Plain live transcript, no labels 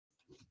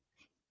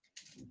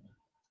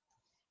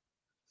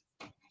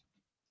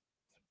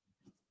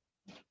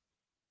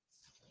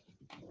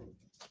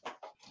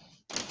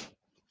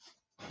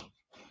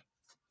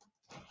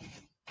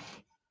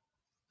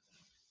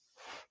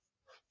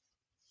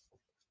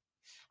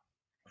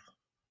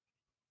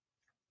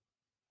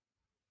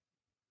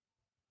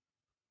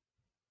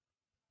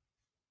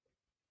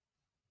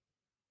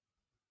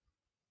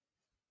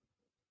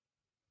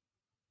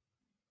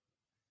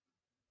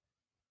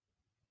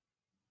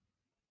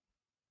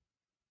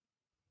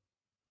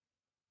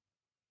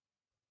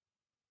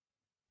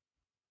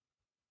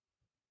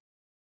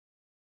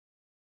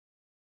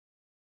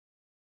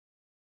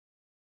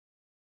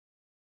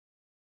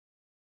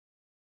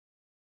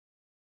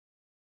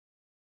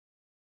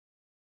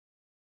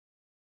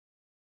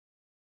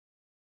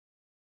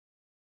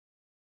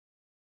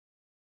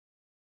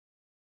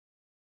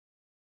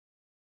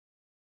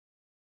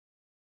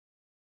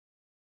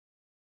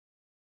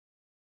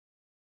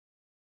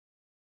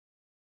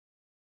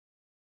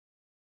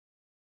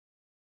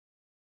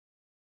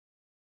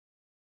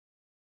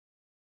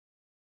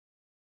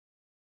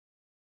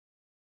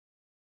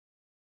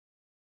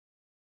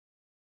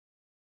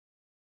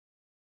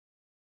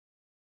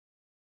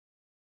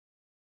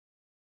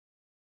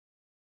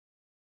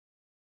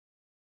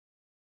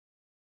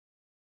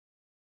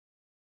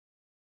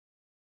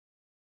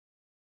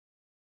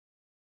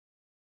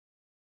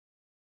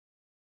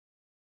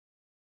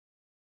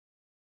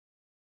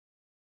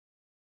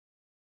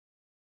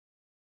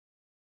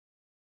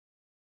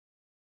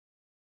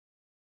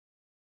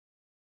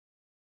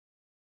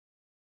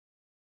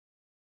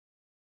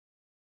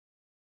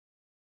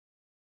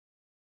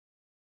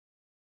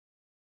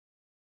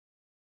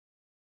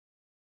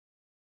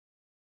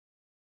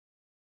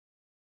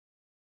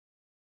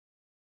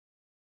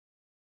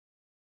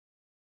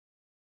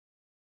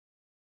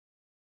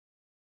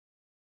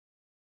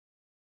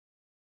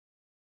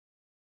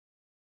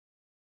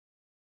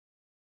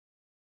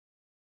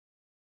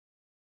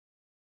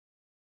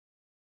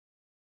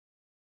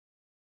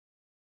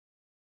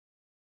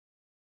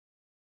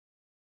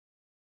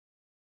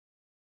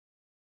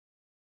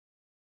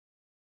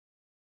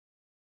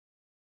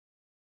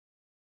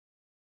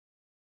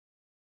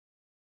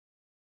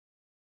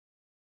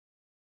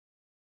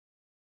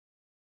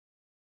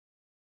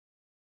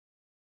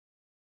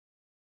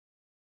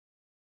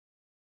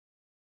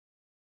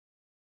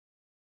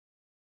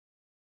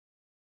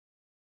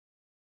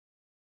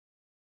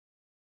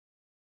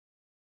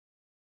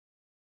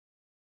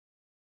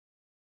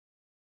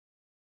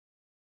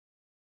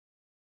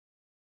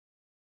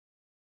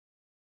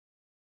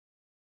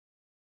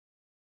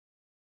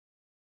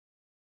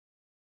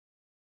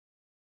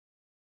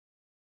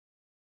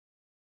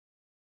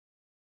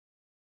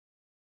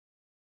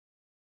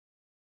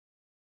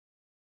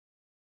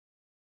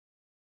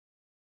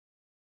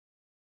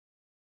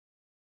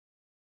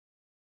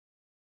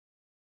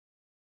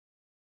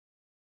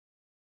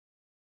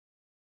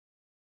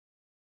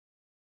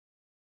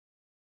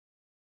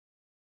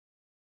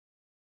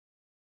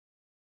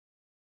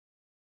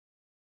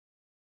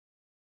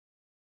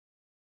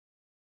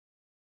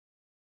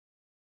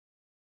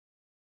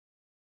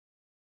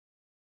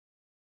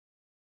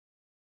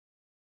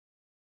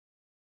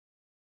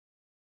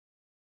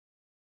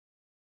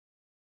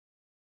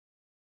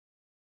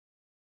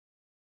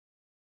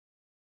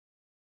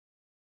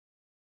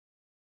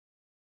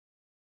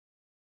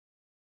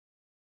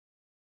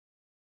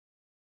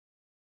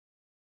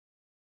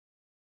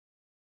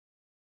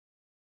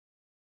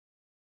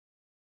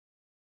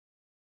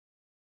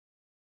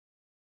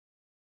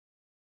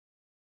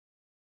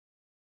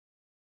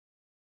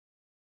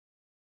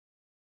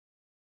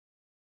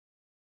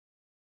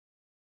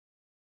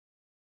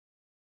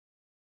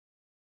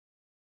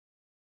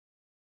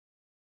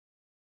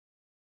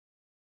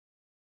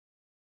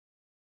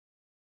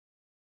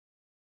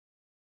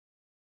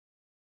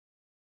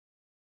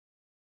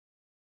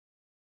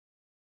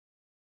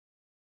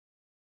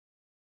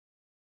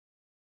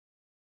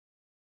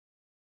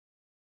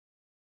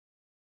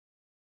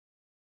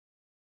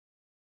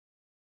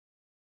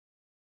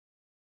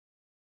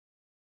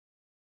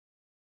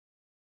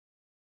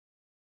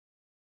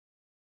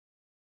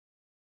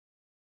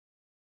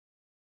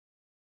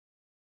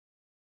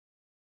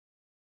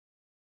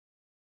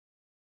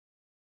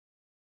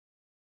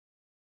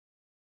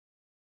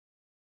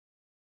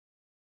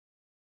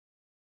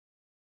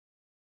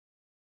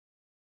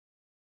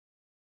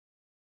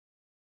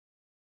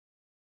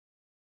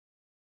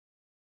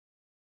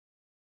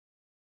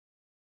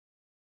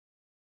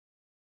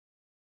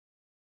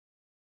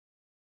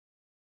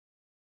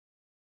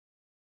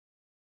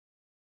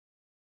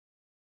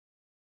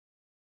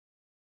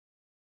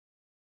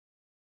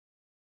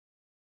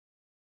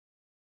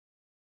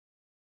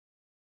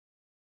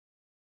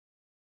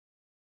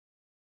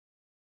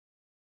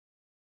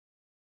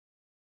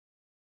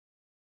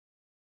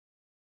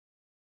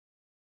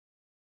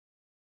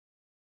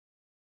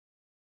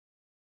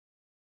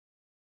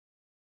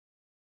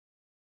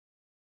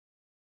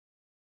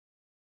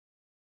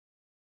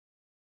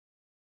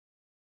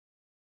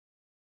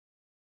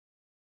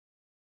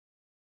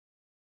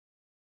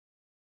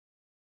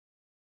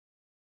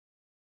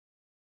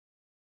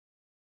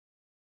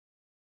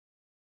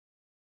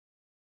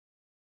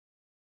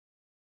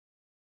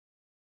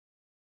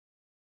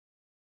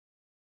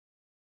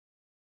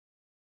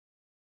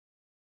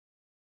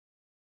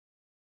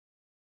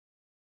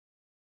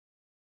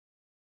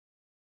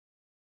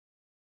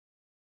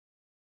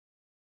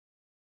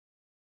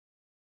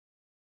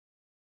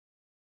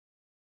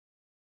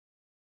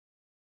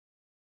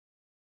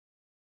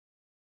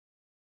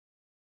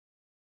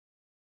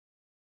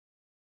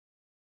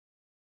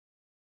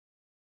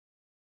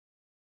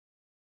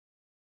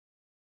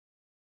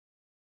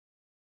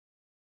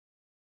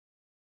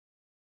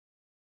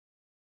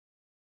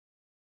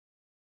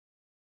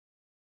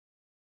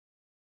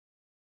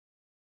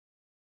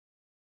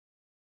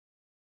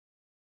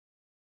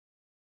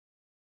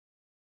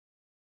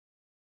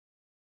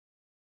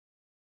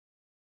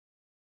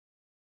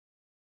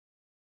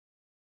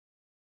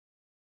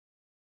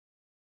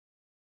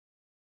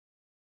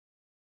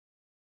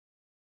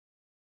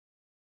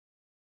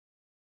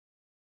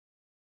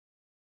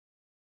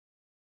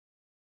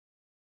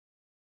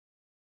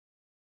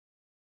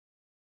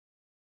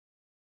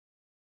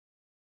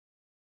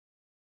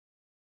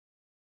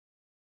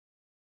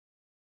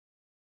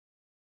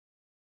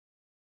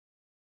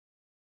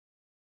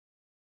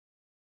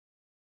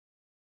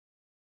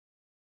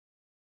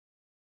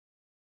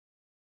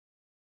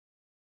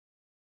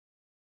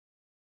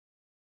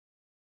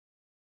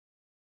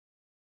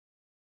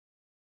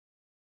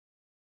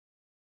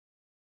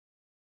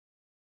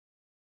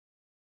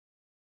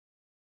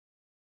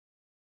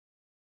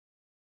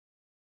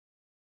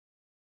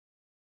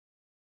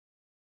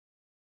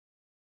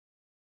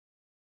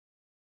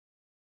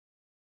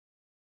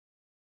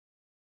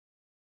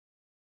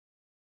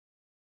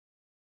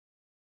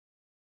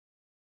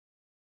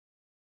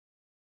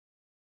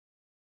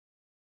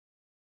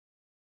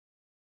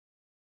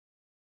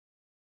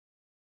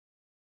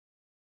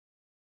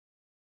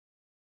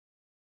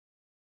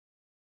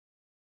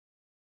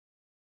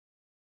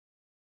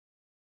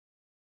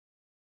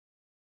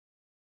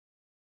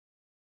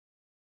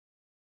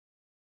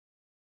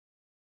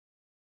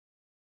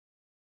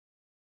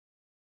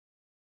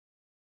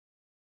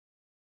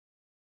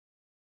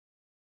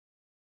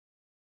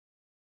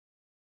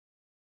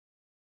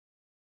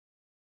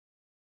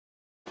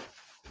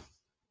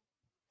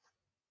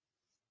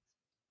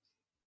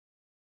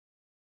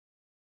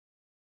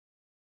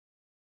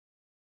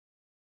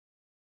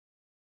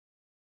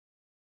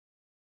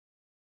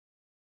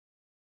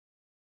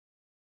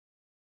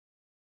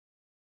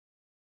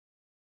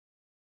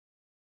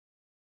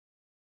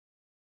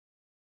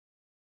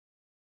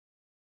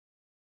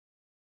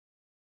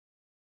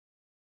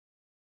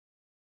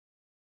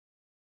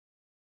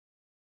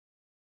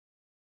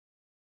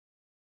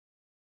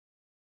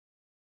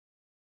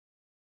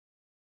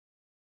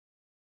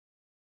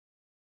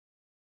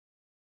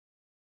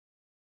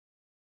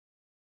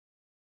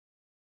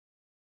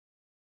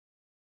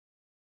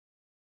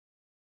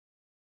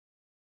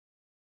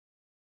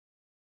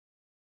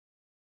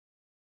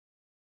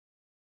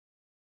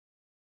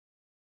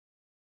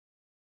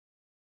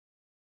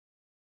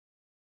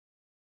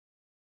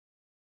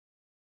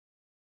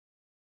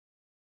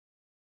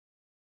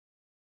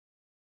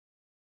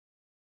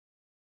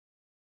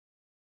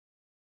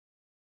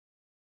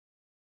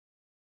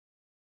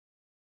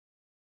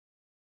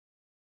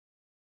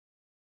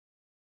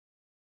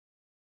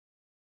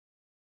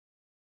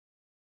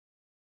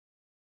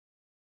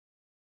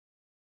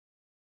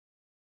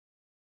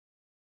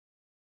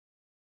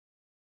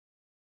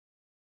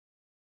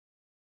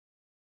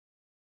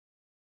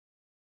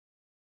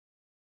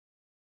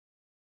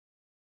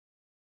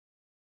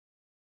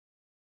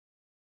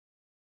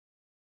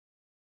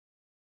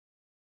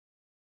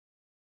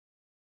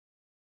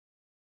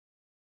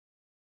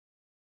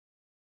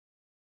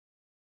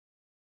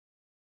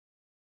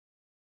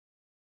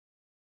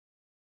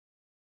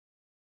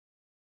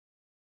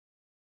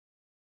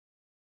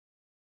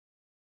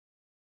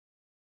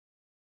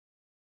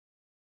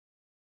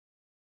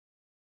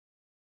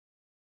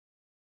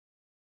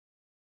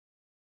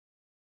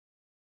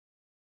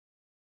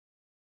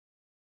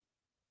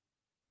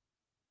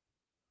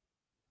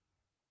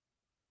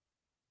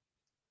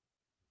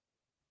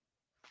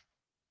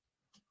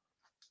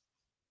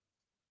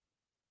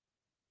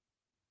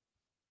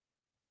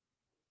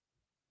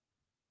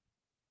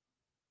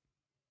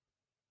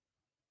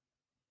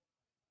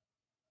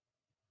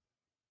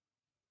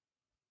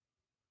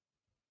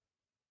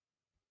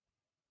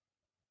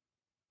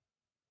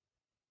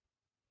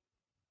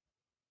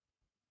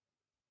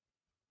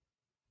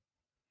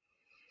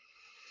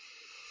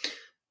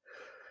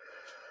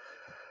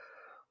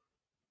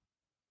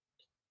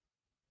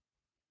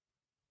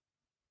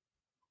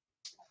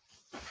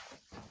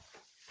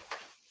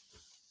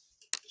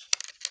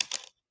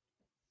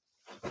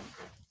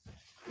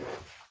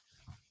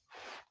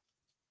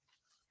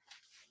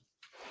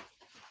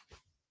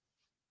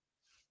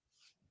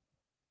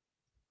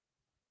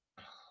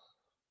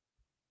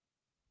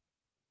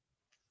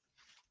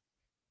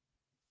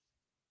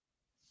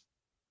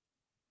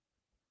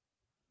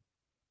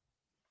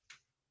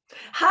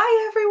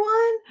Hi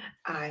everyone,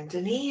 I'm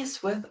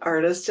Denise with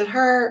Artist at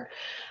Heart.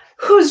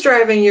 Who's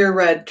driving your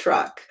red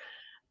truck?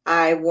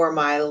 I wore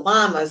my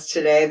llamas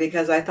today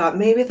because I thought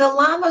maybe the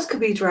llamas could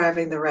be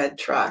driving the red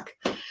truck.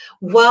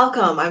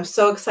 Welcome. I'm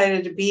so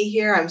excited to be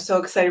here. I'm so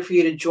excited for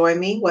you to join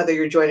me, whether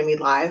you're joining me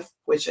live,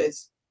 which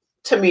is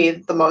to me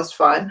the most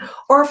fun,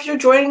 or if you're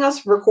joining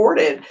us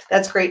recorded,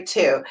 that's great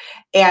too.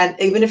 And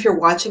even if you're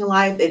watching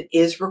live, it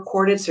is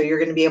recorded, so you're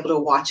going to be able to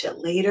watch it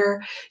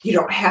later. You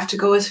don't have to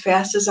go as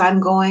fast as I'm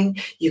going.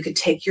 You could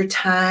take your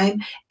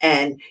time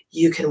and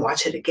you can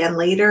watch it again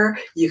later.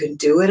 You can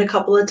do it a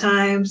couple of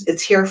times.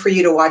 It's here for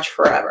you to watch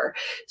forever.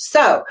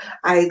 So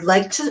I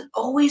like to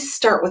always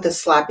start with a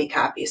sloppy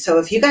copy. So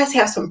if you guys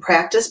have some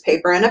practice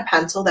paper and a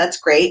pencil, that's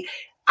great.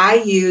 I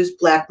use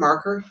black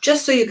marker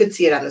just so you can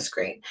see it on the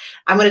screen.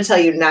 I'm going to tell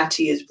you not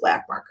to use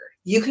black marker.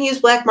 You can use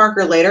black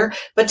marker later,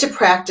 but to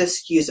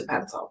practice, use a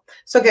pencil.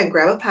 So again,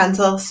 grab a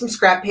pencil, some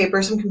scrap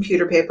paper, some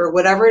computer paper,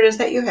 whatever it is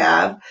that you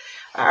have.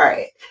 All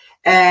right.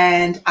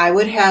 And I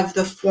would have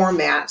the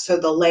format, so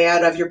the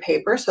layout of your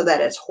paper so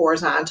that it's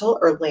horizontal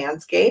or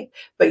landscape,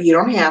 but you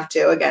don't have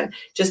to. Again,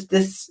 just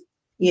this,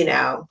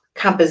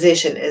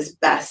 composition is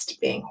best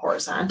being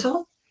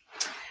horizontal.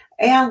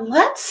 And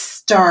let's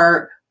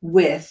start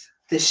with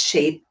the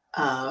shape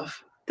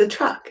of the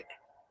truck.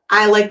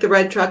 I like the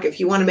red truck. If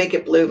you want to make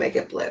it blue, make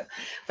it blue.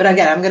 But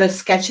again, I'm going to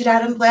sketch it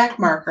out in black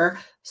marker.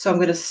 So I'm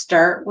going to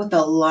start with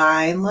a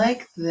line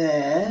like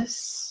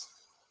this.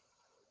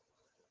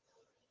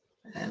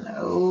 And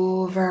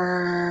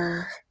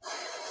over,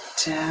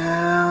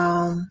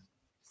 down.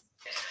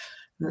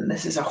 And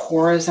this is a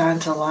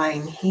horizontal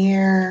line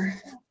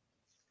here.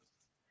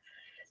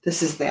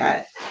 This is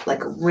that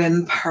like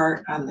rim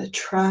part on the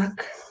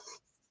truck.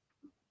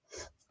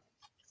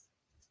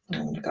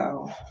 And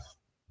go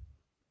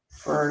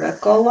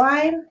vertical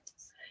line.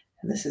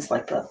 And this is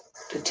like the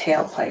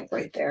tailpipe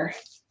right there.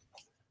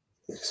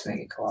 Just make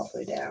it go all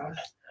the way down.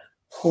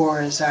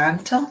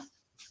 Horizontal.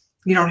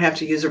 You don't have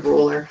to use a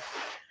ruler.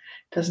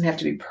 It doesn't have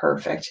to be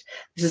perfect.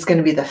 This is going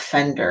to be the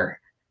fender.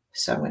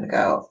 So I'm going to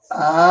go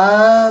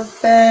up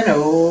and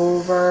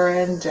over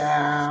and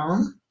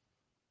down.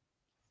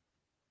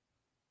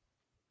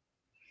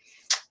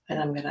 And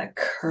I'm going to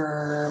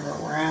curve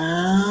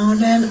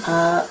around and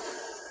up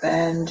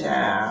and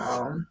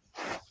down.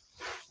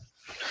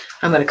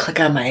 I'm going to click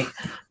on my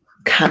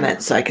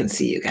comments so I can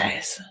see you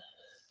guys.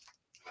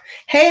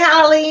 Hey,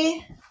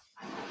 Holly.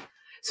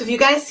 So if you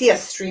guys see a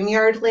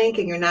StreamYard link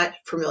and you're not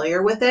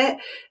familiar with it,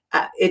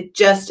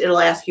 it'll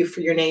ask you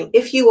for your name.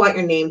 If you want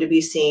your name to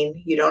be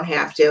seen, you don't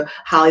have to.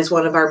 Holly's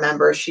one of our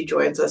members. She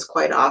joins us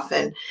quite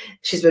often.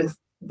 She's been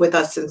with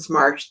us since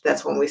March.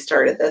 That's when we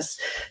started this.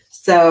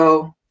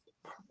 So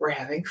we're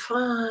having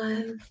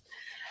fun.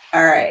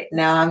 All right,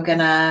 now I'm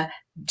gonna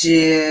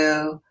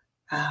do,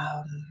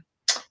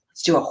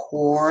 let's do a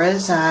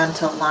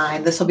horizontal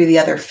line. This will be the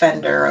other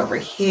fender over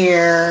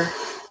here.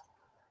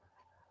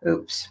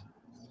 Oops,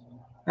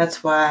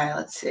 that's why,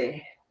 let's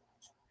see,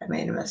 I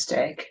made a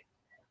mistake.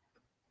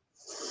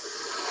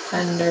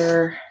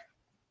 Fender,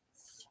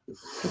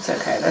 it's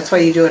okay. That's why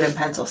you do it in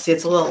pencil. See,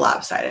 it's a little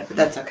lopsided, but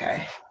that's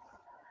okay.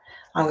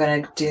 I'm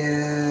gonna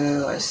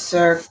do a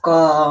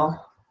circle.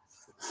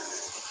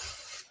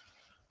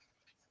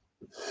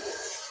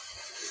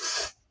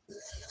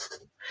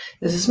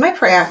 This is my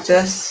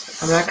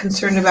practice. I'm not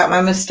concerned about my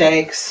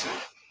mistakes.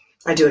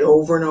 I do it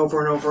over and over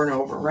and over and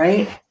over,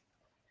 right?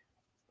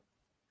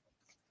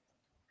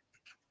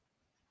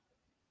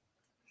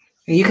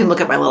 You can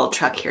look at my little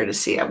truck here to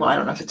see it. Well, I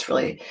don't know if it's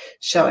really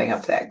showing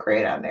up that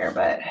great on there,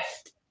 but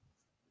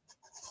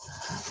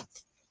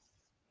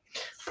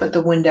put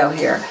the window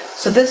here.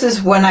 So this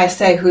is when I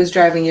say who's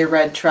driving your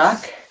red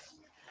truck.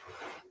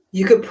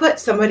 You could put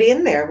somebody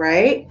in there,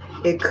 right?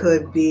 It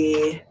could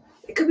be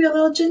a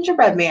little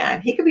gingerbread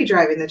man. He could be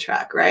driving the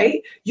truck,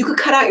 right? You could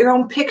cut out your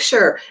own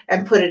picture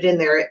and put it in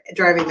there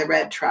driving the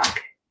red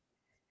truck.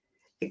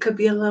 It could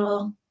be a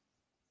little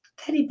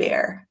teddy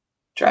bear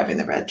driving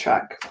the red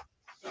truck.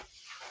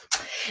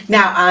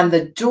 Now on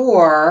the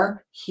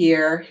door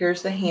here,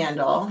 here's the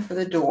handle for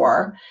the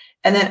door.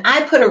 And then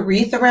I put a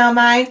wreath around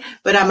mine,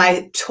 but on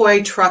my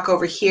toy truck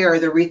over here,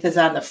 the wreath is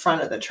on the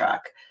front of the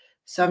truck.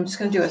 So I'm just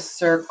going to do a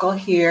circle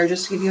here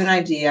just to give you an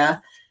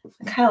idea.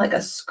 Kind of like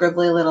a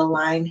scribbly little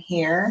line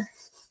here.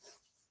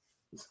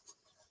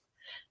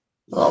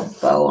 Little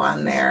bow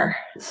on there.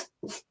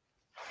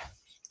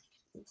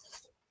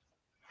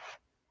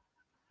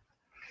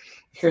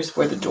 Here's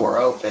where the door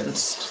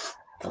opens.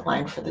 The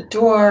line for the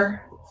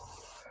door.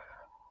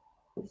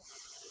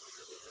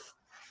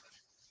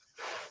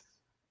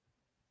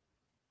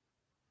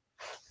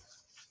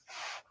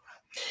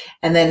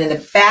 And then in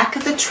the back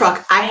of the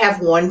truck, I have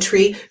one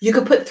tree. You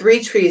could put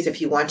 3 trees if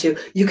you want to.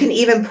 You can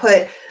even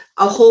put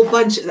a whole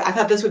bunch. I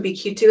thought this would be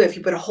cute too if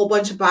you put a whole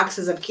bunch of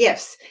boxes of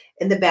gifts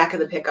in the back of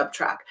the pickup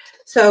truck.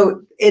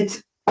 So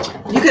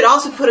you could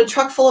also put a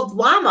truck full of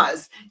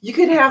llamas. You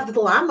could have the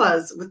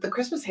llamas with the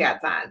Christmas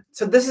hats on.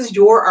 So this is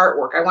your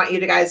artwork. I want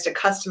you guys to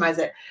customize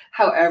it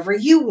however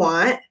you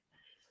want,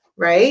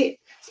 right?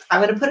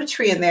 I'm going to put a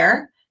tree in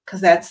there.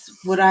 because that's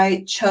what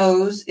I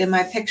chose in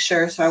my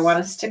picture. So I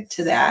want to stick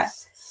to that.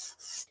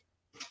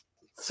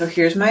 So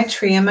here's my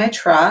tree in my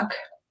truck.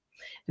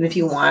 And if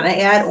you want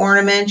to add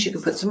ornaments, you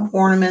can put some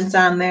ornaments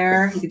on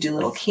there. You could do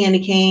little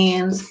candy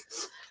canes.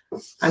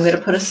 I'm going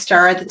to put a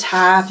star at the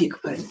top. You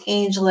could put an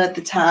angel at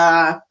the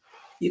top.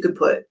 You could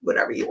put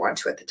whatever you want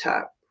to at the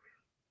top.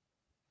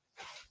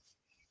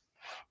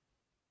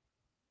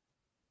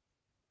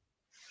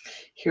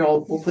 Here,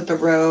 we'll put the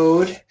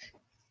road.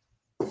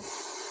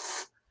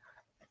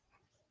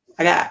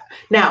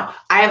 Now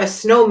I have a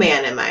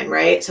snowman in mind,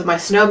 right? So my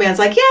snowman's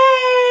like,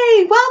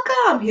 yay,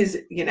 welcome. He's,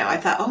 I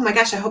thought, oh my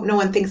gosh, I hope no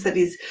one thinks that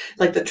he's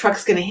like the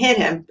truck's going to hit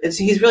him. And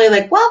so he's really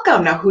like,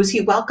 welcome. Now, who's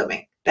he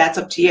welcoming? That's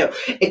up to you.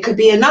 It could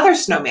be another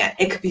snowman.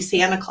 It could be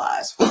Santa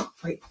Claus.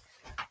 Wait.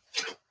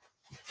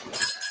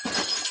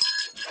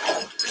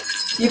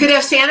 You could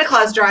have Santa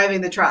Claus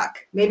driving the truck.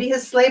 Maybe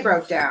his sleigh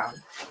broke down.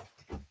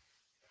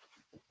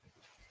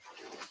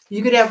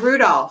 You could have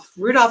Rudolph.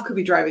 Rudolph could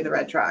be driving the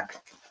red truck.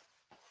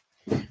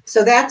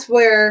 So that's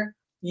where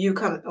you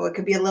come. Oh, it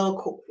could be a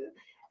little,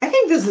 I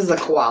think this is a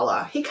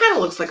koala. He kind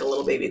of looks like a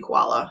little baby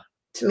koala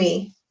to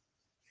me.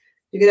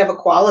 You could have a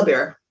koala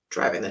bear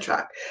driving the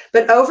truck.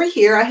 But over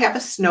here, I have a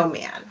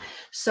snowman.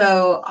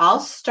 So I'll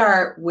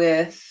start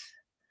with,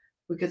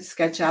 we could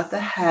sketch out the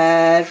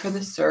head for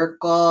the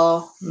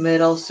circle,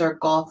 middle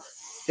circle,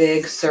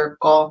 big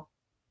circle.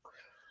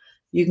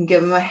 You can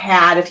give him a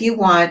hat if you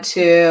want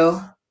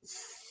to.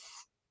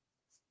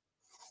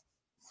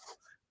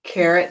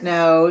 Carrot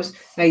nose.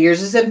 Now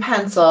yours is in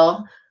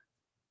pencil.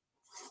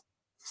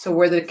 So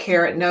where the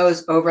carrot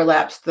nose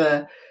overlaps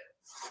the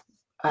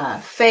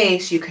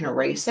face, you can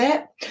erase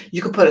it.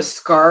 You can put a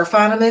scarf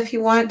on him if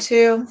you want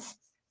to.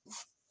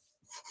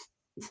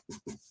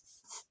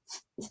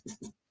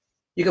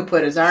 You could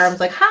put his arms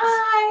like,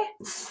 hi,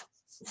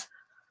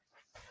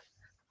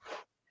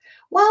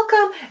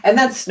 welcome. And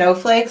then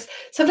snowflakes.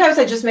 Sometimes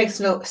I just make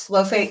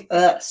snowflakes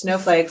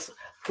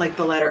like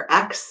the letter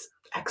X.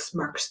 X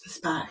marks the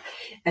spot.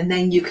 And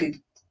then you could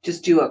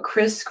just do a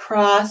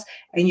crisscross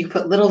and you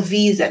put little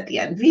V's at the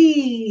end.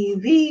 V,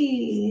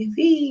 V,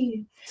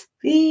 V,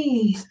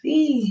 V,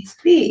 V,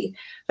 V.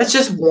 That's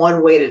just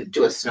one way to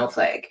do a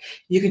snowflake.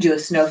 You could do a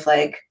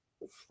snowflake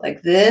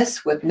like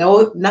this with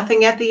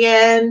nothing at the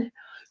end.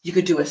 You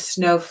could do a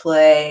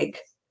snowflake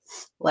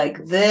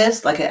like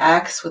this, like an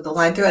X with a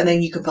line through it, and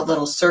then you could put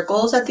little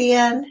circles at the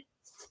end.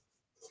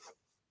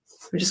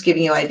 I'm just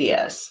giving you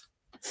ideas.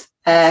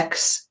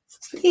 X,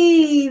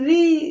 V,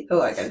 V.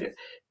 Oh, I gotta do it.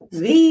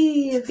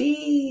 V,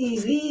 V,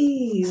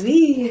 V,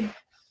 V.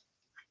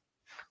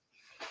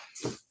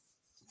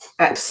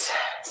 X.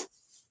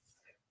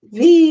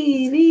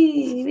 V,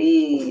 V,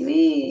 V,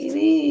 V,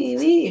 V,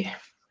 V.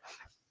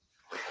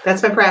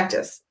 That's my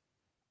practice,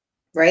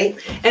 right?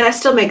 And I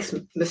still make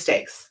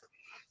mistakes.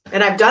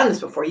 And I've done this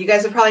before. You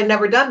guys have probably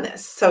never done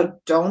this. So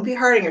don't be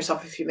hurting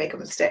yourself if you make a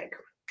mistake.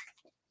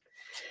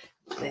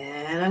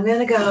 Then I'm going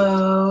to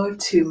go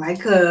to my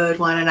good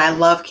one. And I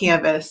love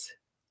canvas.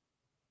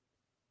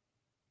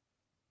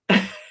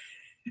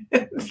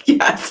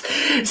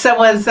 Yes.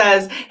 Someone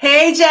says,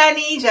 hey,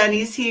 Jenny.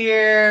 Jenny's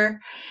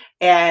here.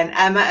 And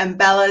Emma and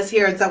Bella's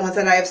here. And someone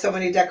said, I have so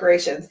many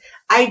decorations.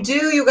 I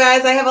do, you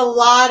guys. I have a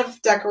lot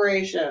of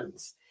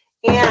decorations.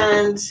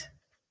 And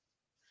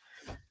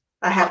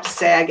I have to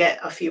say I get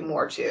a few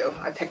more too.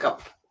 I pick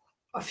up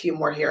a few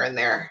more here and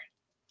there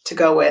to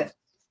go with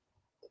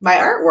my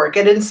artwork.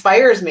 It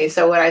inspires me.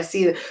 So when I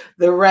see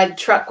the red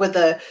truck with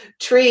a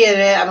tree in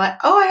it, I'm like,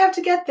 oh, I have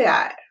to get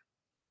that.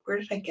 Where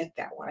did I get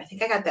that one? I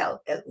think I got that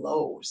at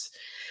Lowe's.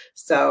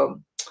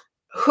 So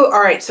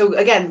all right. So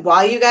again,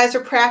 while you guys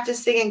are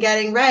practicing and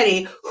getting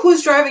ready,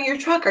 who's driving your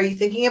truck? Are you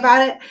thinking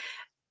about it?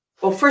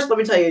 Well, first, let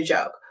me tell you a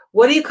joke.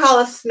 What do you call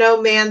a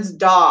snowman's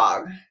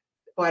dog?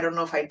 Oh, I don't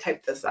know if I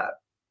typed this up.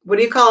 What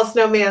do you call a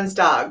snowman's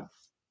dog?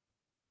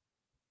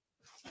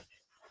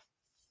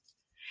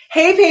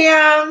 Hey,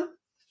 Pam.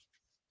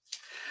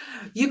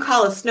 You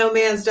call a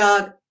snowman's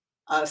dog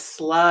a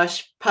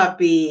slush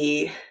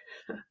puppy.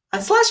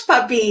 A slush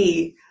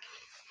puppy.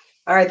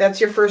 All right, that's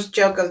your first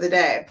joke of the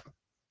day.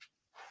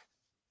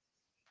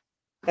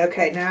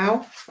 Okay,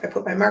 now I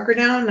put my marker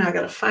down. Now I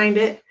got to find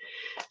it.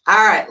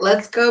 All right,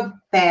 let's go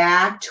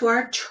back to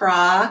our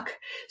truck.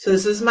 So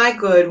this is my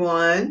good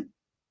one.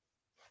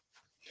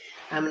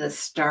 I'm going to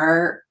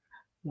start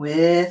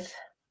with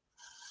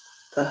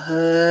the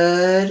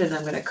hood, and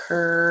I'm going to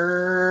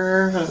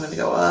curve. I'm going to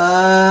go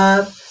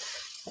up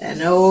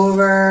and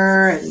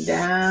over and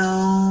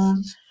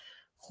down.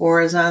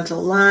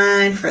 Horizontal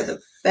line for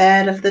the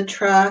bed of the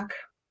truck.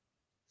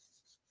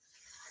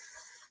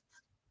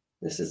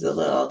 This is the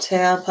little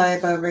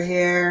tailpipe over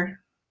here.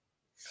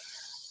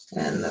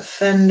 And the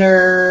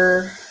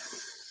fender.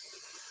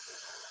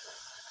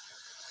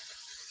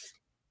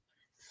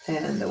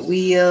 And the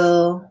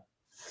wheel.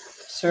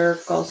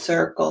 Circle,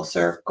 circle,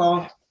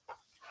 circle.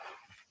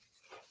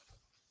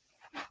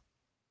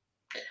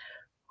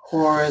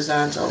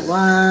 Horizontal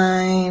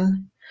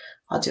line.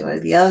 I'll do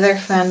the other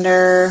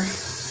fender.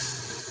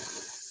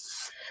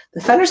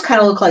 The fenders kind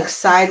of look like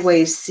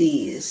sideways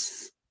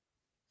C's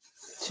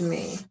to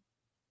me.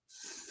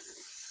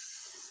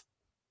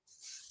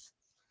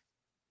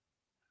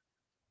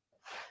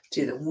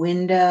 Do the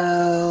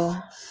window.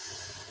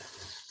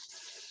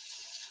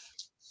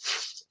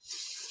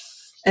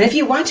 And if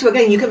you want to,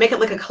 again, you can make it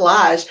like a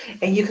collage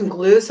and you can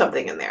glue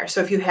something in there.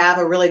 So if you have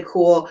a really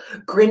cool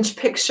Grinch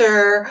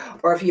picture,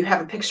 or if you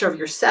have a picture of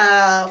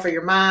yourself or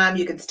your mom,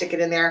 you can stick it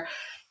in there.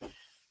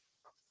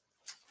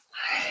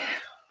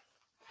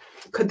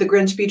 Could the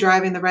Grinch be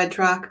driving the red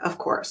truck? Of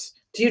course.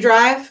 Do you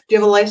drive? Do you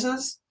have a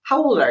license?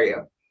 How old are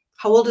you?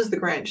 How old is the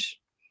Grinch?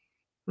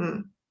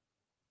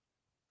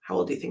 How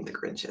old do you think the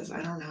Grinch is?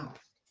 I don't know.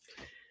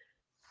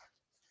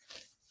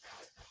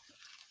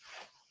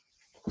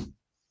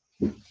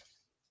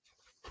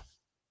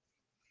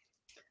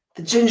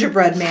 The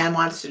gingerbread man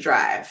wants to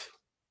drive.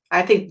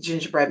 I think the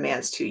gingerbread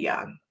man's too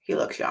young. He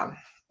looks young.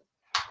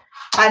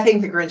 I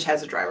think the Grinch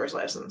has a driver's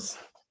license.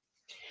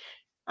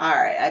 All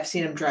right, I've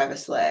seen him drive a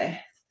sleigh.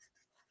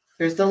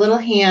 There's the little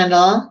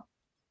handle.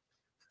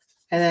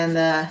 And then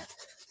the,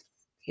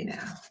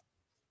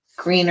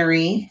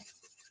 greenery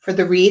for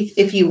the wreath.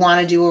 If you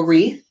want to do a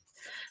wreath.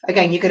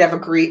 Again, you could have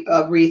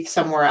a wreath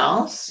somewhere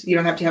else. You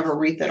don't have to have a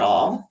wreath at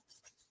all.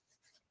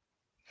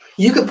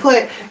 You could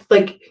put,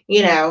 like,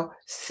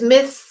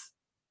 Smith's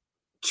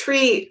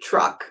tree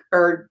truck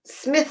or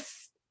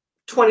Smith's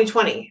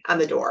 2020 on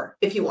the door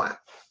if you want,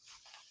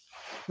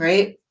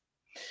 right?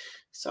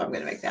 So I'm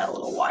going to make that a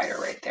little wider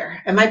right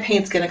there. And my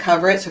paint's going to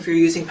cover it. So if you're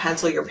using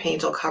pencil, your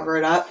paint will cover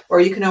it up. Or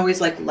you can always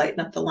like lighten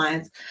up the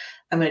lines.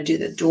 I'm going to do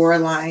the door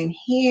line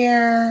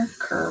here,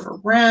 curve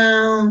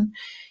around.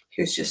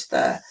 Here's just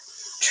the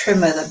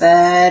trim of the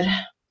bed.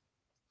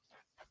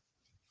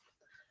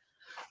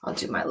 I'll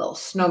do my little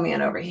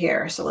snowman over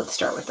here. So let's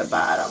start with the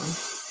bottom.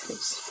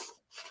 It's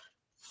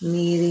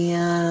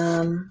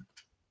medium.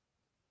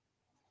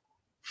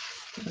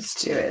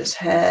 Let's do his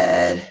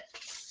head.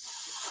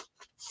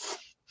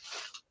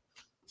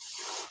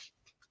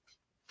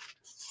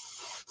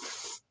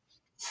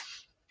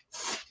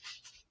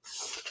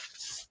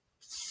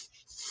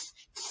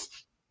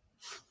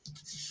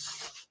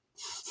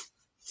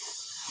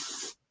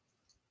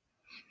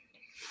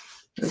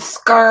 The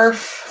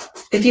scarf,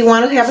 if you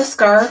want to have a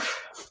scarf.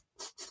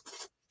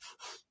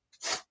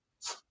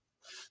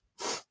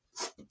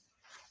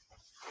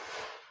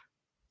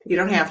 You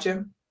don't have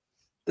to.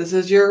 This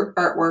is your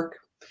artwork.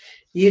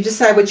 You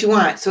decide what you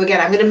want. So again,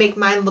 I'm going to make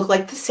mine look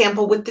like the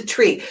sample with the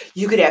tree.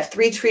 You could have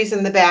 3 trees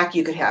in the back.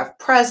 You could have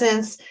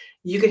presents.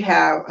 You could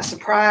have a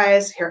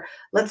surprise. Here,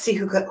 let's see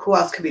who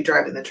else could be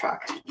driving the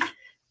truck.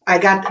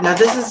 Now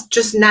this is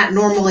just not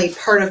normally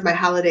part of my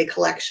holiday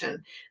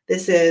collection.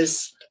 This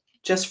is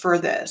just for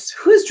this.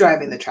 Who's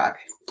driving the truck?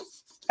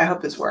 I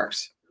hope this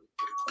works.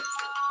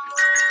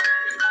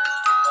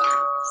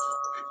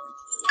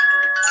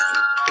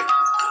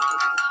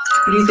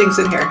 Who do you think's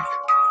in here?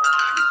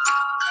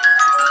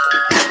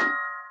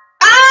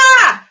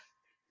 Ah!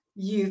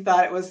 You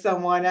thought it was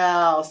someone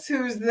else.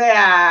 Who's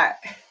that?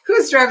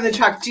 Who's driving the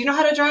truck? Do you know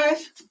how to drive?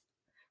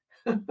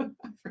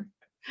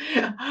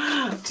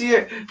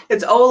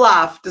 It's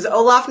Olaf. Does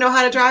Olaf know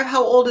how to drive?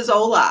 How old is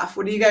Olaf?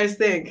 What do you guys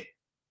think?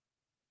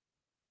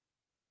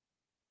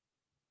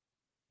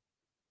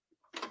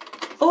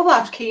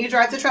 Olaf, can you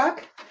drive the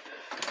truck?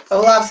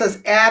 Olaf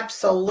says,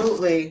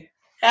 absolutely.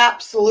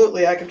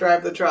 Absolutely, I can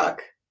drive the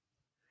truck.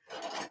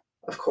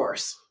 Of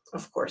course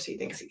he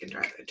thinks he can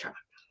drive the truck.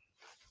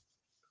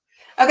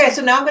 Okay,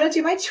 so now I'm going to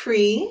do my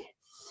tree.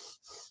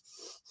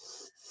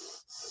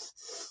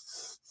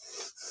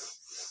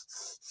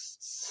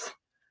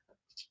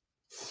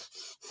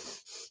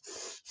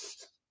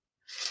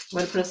 I'm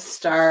going to put a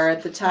star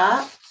at the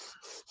top.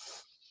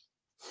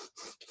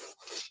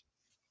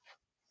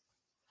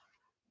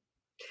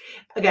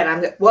 Again,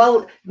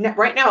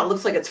 right now it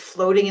looks like it's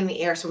floating in the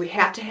air, so we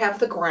have to have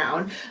the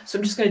ground. So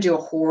I'm just going to do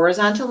a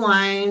horizontal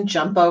line,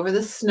 jump over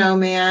the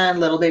snowman,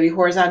 little baby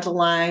horizontal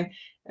line,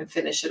 and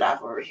finish it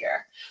off over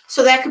here.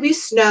 So that could be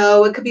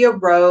snow. It could be a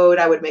road.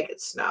 I would make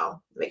it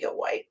snow, make it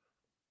white.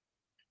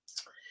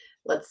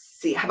 Let's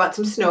see. How about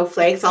some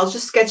snowflakes? I'll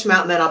just sketch them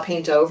out and then I'll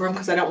paint over them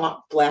because I don't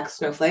want black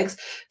snowflakes.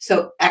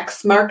 So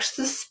X marks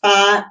the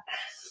spot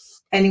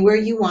anywhere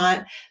you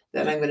want.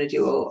 Then I'm going to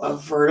do a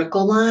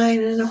vertical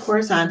line and a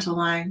horizontal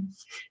line.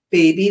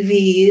 Baby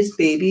V's,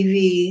 baby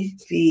V,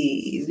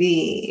 V,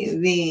 V,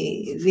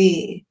 V,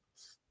 V,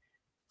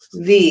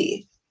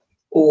 V.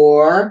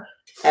 Or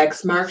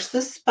X marks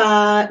the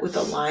spot with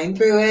a line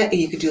through it.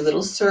 And you could do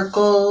little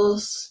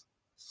circles.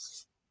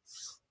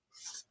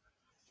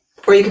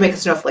 Or you can make a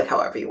snowflake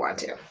however you want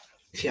to.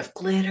 If you have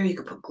glitter, you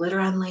could put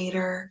glitter on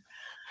later.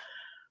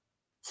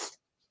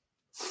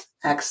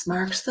 X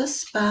marks the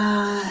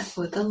spot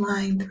with a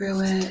line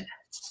through it.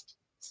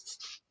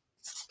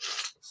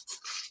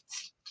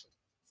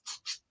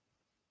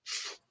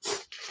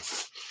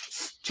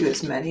 Do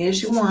as many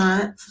as you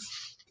want.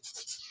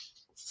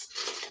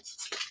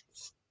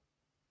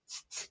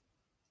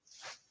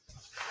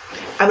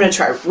 I'm going to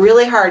try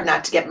really hard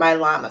not to get my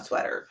llama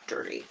sweater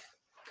dirty.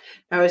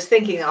 I was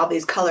thinking all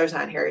these colors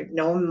on here,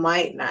 no one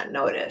might not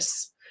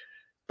notice,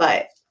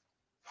 but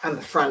on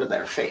the front of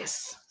their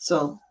face.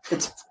 So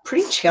it's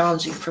pretty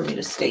challenging for me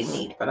to stay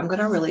neat, but I'm going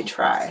to really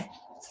try.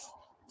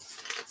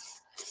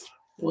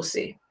 We'll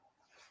see.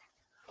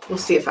 We'll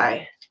see if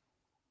I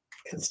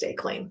can stay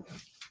clean.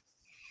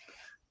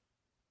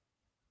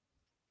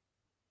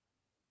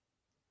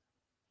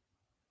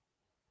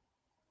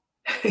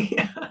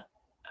 Yeah.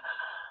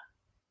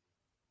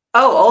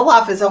 Oh,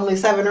 Olaf is only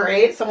 7 or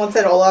 8. Someone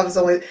said Olaf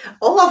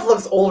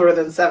looks older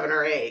than 7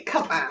 or 8.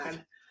 Come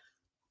on.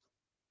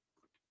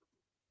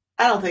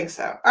 I don't think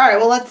so. All right,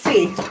 well, let's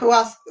see. Who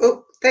else?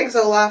 Oh, thanks,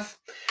 Olaf.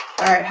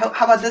 All right, how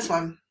about this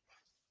one?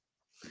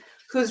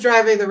 Who's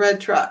driving the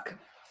red truck?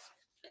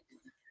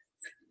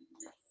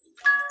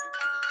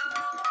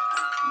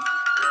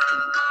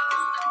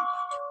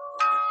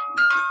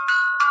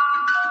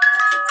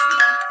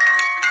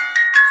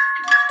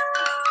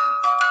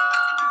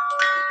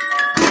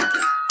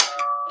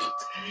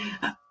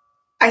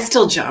 I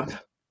still jump.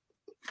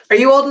 Are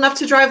you old enough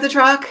to drive the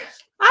truck?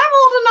 I'm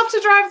old enough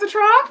to drive the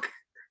truck.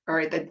 All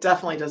right, that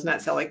definitely does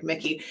not sound like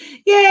Mickey.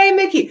 Yay,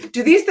 Mickey.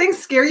 Do these things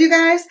scare you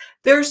guys?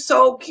 They're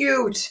so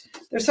cute.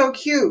 They're so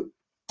cute,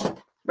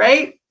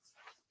 right?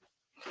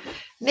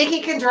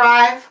 Mickey can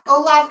drive.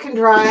 Olaf can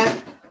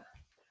drive.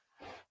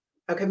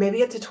 Okay,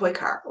 maybe it's a toy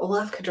car.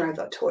 Olaf could drive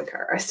that toy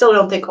car. I still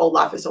don't think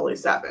Olaf is only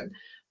 7.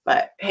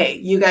 But hey,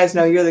 you guys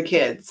know you're the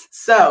kids.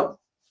 So,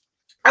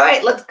 all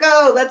right, let's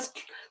go. Let's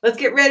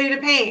get ready to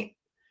paint.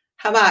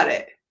 How about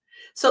it?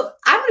 So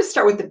I'm going to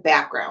start with the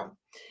background.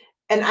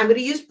 And I'm going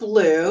to use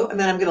blue, and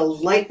then I'm going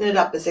to lighten it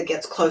up as it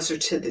gets closer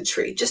to the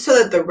tree, just so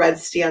that the red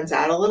stands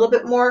out a little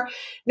bit more.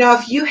 Now,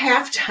 if you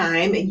have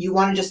time and you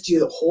want to just do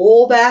the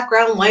whole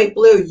background light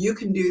blue, you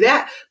can do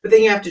that, but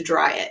then you have to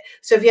dry it.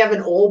 So if you have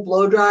an old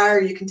blow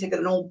dryer, you can take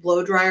an old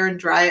blow dryer and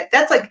dry it.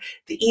 That's like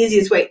the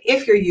easiest way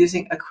if you're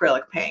using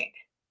acrylic paint.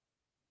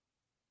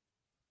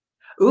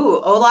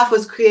 Ooh, Olaf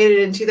was created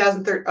in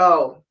 2013.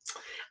 Oh,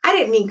 I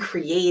didn't mean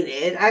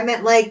created. I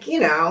meant like, you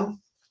know,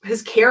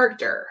 his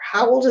character.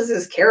 How old is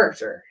his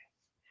character?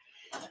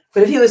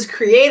 But if he was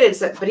created,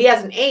 but he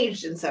hasn't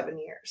aged in 7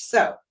 years.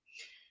 So,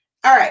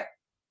 all right.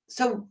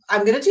 So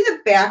I'm going to do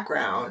the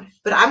background,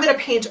 but I'm going to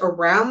paint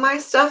around my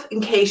stuff in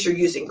case you're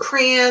using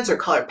crayons or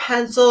colored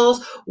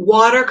pencils,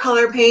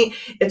 watercolor paint.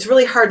 It's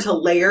really hard to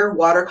layer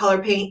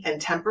watercolor paint and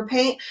tempera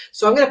paint.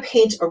 So I'm going to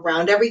paint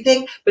around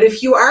everything. But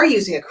if you are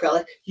using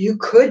acrylic, you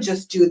could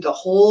just do the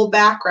whole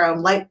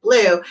background light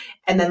blue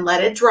and then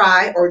let it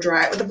dry, or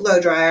dry it with a blow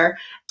dryer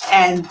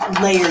and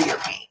layer your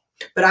paint.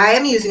 But I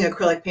am using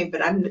acrylic paint,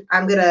 but I'm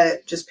going to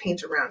just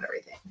paint around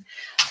everything.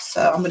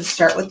 So I'm going to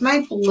start with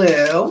my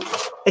blue.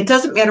 It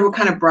doesn't matter what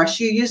kind of brush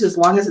you use, as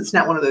long as it's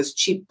not one of those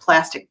cheap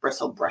plastic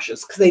bristle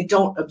brushes, because they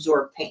don't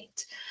absorb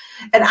paint.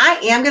 And I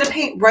am going to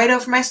paint right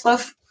over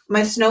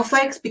my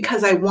snowflakes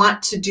because I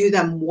want to do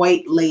them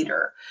white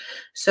later.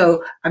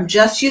 So I'm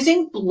just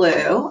using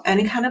blue.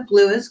 Any kind of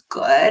blue is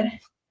good.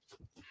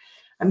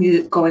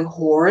 I'm going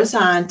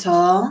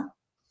horizontal.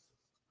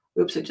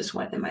 Oops, I just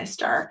went in my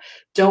star.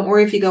 Don't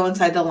worry if you go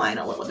inside the line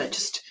a little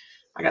bit.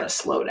 I got to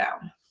slow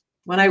down.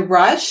 When I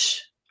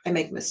rush, I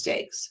make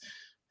mistakes.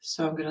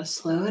 So I'm going to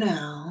slow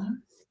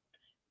down,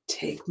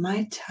 take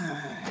my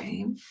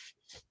time.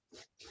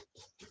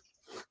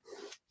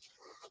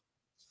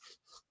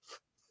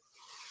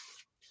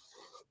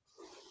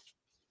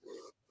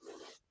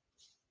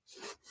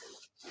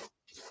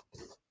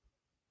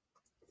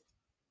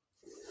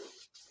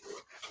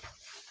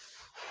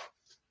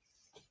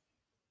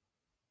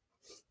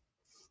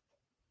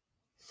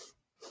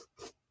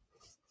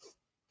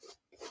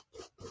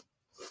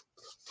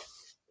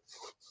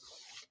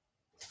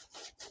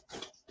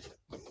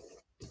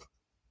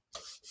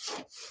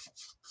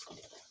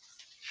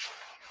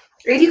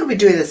 And you can be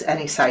doing this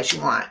any size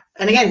you want.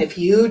 And again, if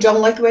you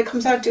don't like the way it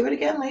comes out, do it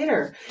again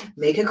later.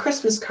 Make a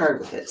Christmas card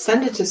with it.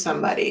 Send it to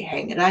somebody.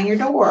 Hang it on your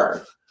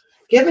door.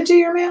 Give it to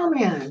your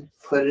mailman.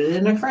 Put it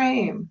in a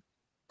frame.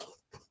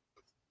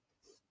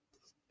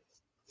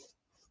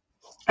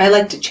 I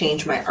like to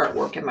change my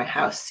artwork in my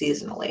house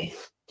seasonally.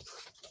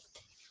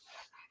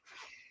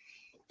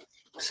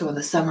 So in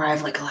the summer, I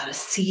have like a lot of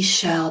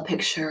seashell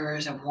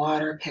pictures and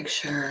water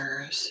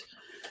pictures.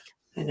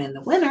 And in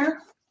the winter,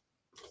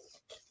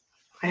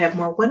 I have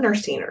more winter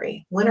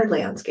scenery, winter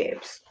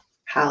landscapes.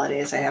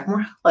 Holidays, I have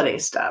more holiday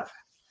stuff.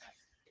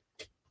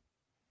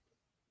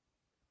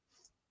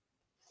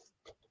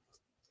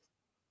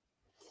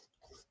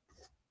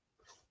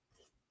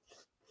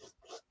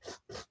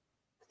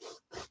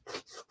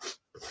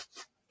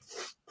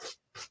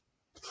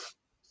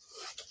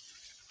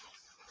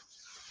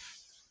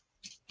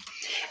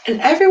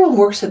 And everyone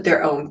works at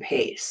their own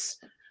pace.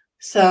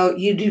 So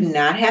you do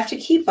not have to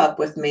keep up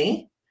with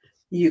me.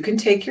 You can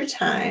take your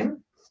time.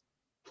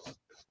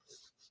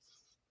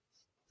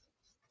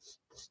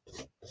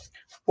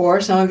 Or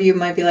some of you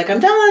might be like, I'm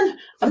done,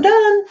 I'm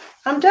done,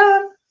 I'm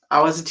done.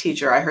 I was a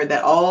teacher. I heard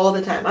that all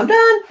the time. I'm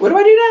done. What do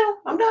I do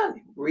now? I'm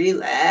done.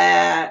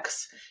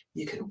 Relax.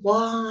 You can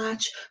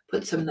watch,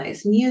 put some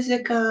nice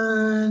music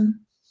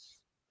on.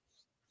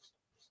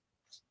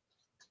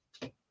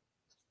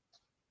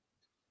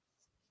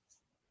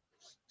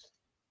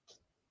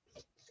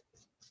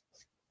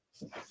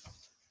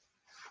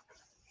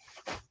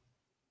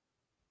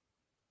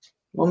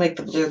 We'll make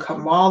the blue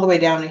come all the way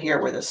down to here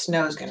where the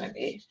snow is going to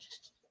be.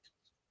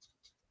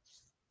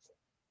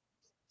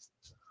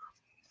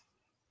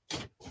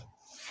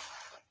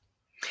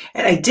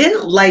 And I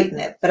didn't lighten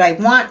it, but I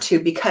want to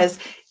because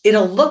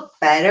it'll look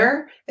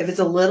better if it's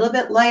a little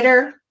bit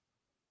lighter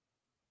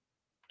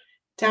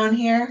down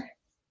here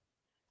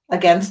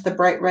against the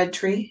bright red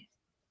tree.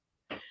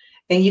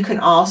 And you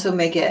can also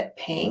make it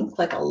pink,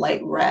 like a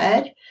light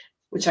red,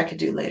 which I could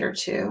do later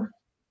too.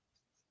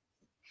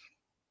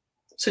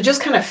 So it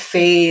just kind of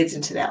fades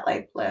into that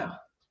light blue.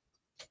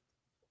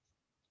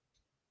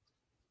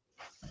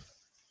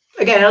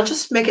 Again, it'll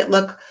just make it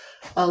look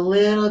a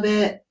little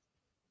bit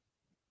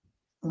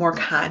more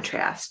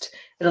contrast.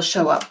 It'll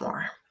show up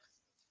more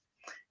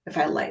if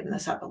I lighten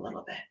this up a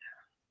little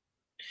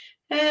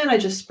bit. And I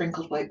just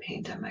sprinkled white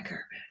paint on my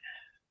carpet.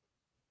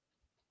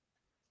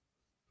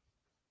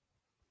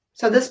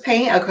 So this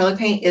paint, acrylic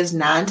paint, is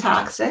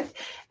non-toxic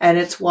and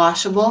it's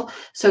washable.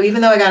 So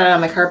even though I got it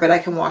on my carpet, I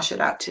can wash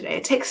it out today.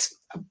 It takes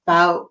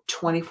about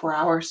 24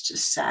 hours to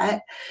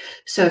set.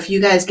 So if you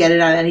guys get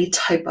it on any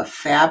type of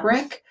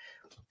fabric,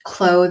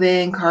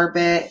 clothing,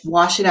 carpet,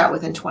 wash it out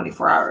within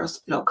 24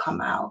 hours. It'll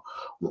come out.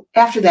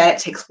 After that, it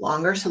takes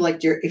longer. So like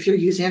if you're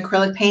using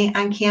acrylic paint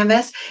on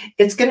canvas,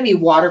 it's going to be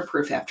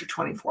waterproof after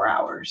 24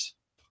 hours,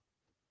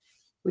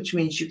 which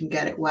means you can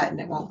get it wet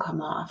and it won't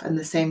come off. And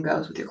the same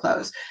goes with your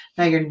clothes.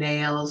 Now your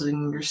nails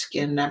and your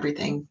skin and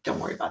everything, don't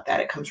worry about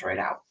that. It comes right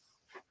out.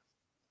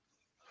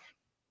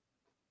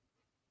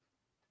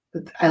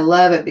 But I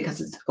love it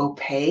because it's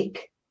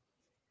opaque,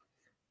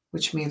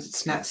 which means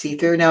it's not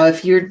see-through. Now,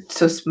 if you're,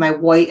 so my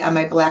white on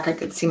my black, I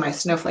could see my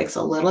snowflakes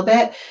a little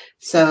bit.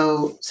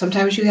 So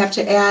sometimes you have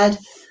to add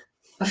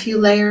a few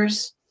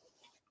layers.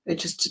 It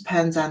just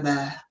depends on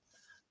the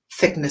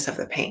thickness of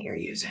the paint you're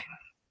using.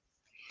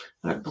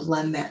 I'm going to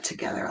blend that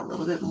together a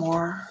little bit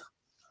more.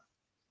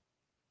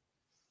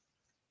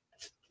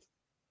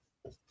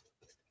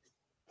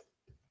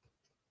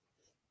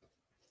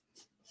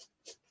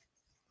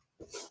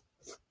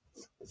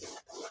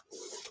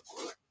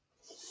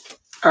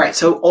 All right,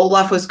 so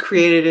Olaf was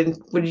created in,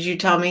 what did you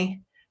tell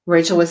me?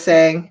 Rachel was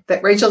saying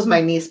that Rachel's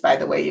my niece, by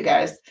the way, you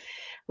guys.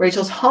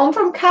 Rachel's home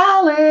from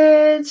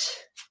college.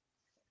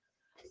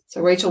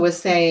 So Rachel was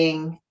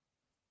saying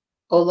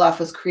Olaf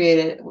was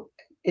created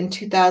in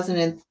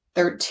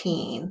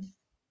 2013.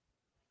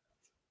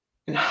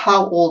 And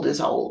how old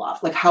is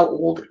Olaf? Like, how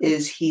old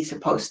is he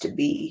supposed to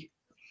be?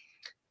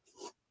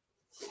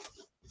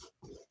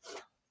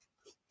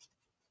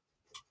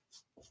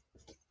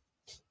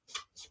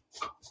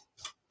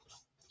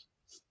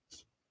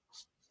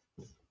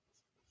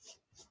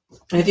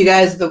 And if you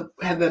guys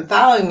have been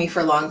following me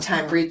for a long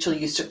time, Rachel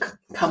used to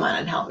come on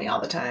and help me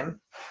all the time.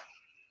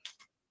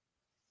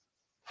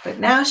 But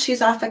now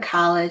she's off at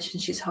college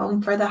and she's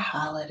home for the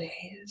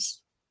holidays,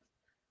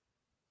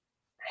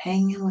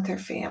 hanging with her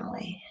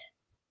family.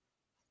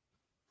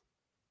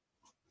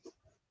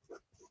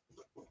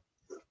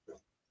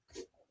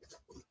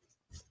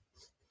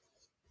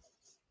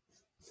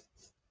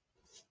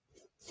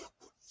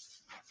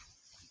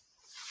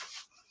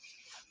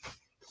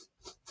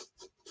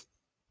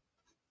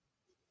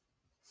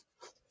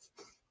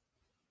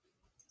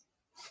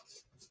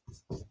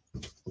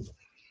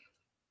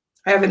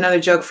 I have another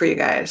joke for you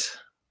guys.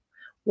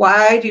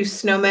 Why do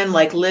snowmen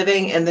like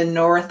living in the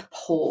North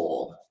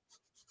Pole?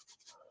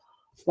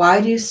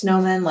 Why do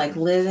snowmen like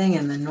living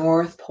in the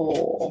North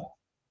Pole?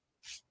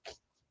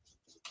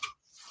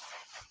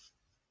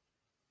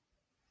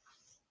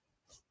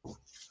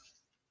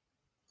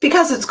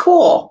 Because it's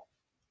cool.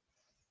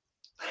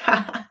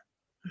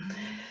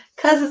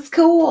 Because it's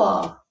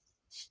cool.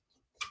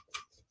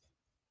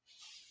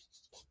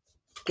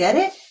 Get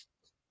it?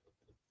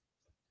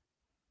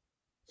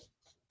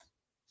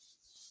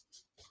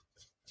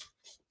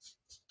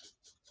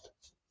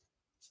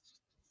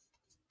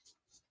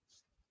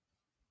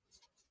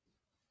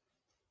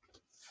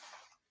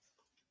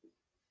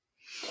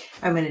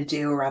 I'm going to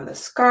do around the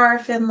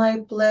scarf in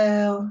light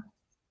blue.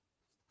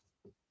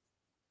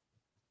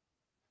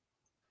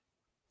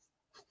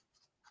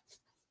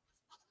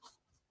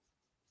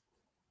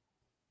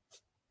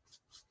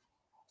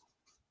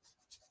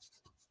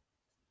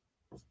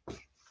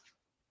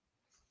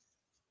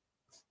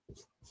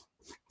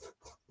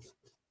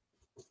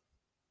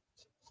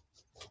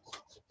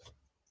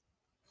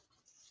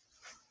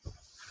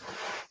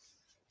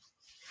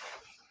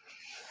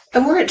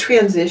 And where it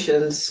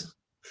transitions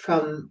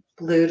from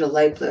blue to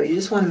light blue, you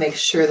just want to make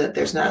sure that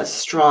there's not a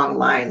strong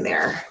line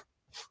there.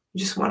 You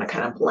just want to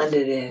kind of blend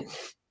it in.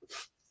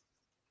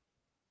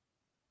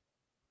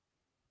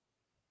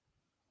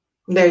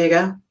 There you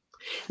go.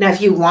 Now,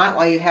 if you want,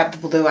 while you have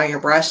the blue on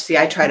your brush, see,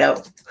 I try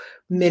to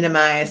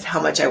minimize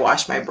how much I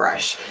wash my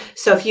brush.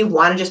 So if you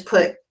want to just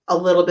put a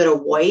little bit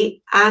of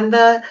white on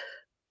the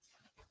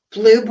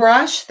blue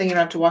brush, then you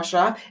don't have to wash it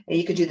off. And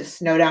you could do the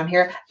snow down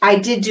here. I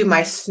did do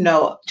my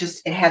snow,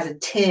 just it has a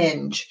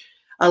tinge,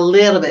 a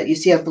little bit. You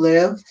see a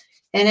blue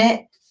in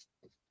it?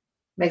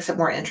 Makes it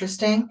more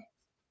interesting.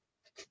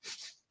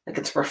 Like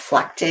it's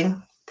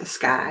reflecting. the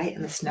sky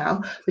and the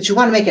snow, but you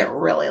want to make it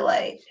really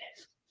light.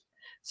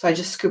 So I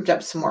just scooped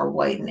up some more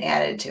white and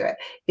added to it.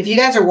 If you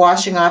guys are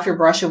washing off your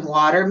brush in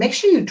water, make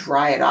sure you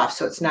dry it off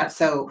so it's not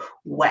so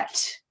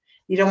wet.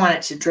 You don't want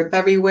it to drip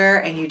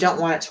everywhere, and you don't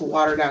want it to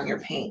water down your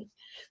paint.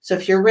 So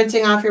if you're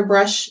rinsing off your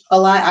brush a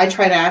lot, I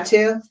try not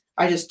to.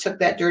 I just took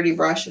that dirty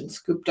brush and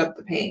scooped up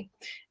the paint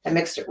and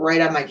mixed it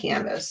right on my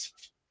canvas.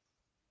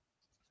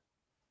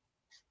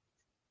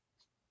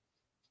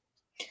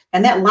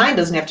 And that line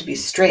doesn't have to be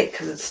straight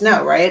because it's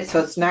snow, right?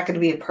 So it's not going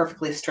to be a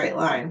perfectly straight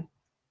line.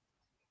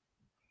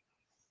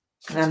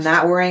 And I'm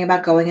not worrying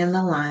about going in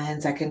the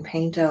lines. I can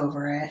paint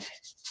over it.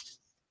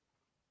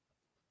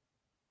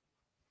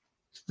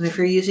 And if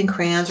you're using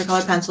crayons or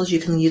colored pencils, you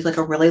can use like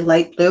a really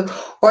light blue,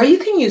 or you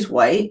can use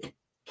white.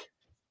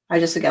 I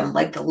just, again,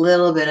 liked a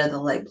little bit of the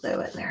light blue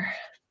in there.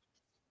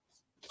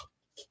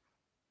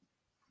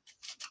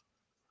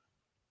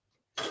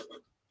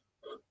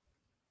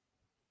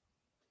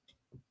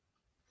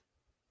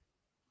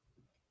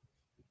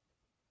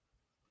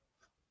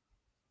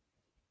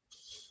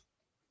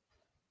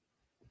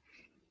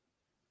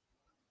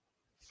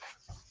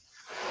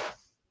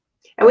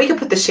 And we can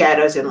put the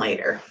shadows in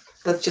later.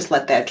 Let's just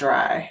let that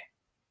dry.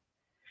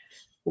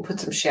 We'll put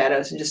some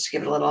shadows in just to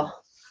give it a little.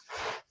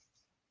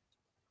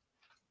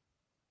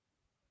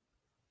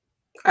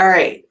 All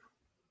right.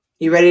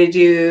 You ready to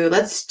do,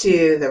 let's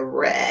do the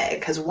red,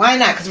 because why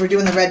not? Because we're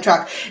doing the red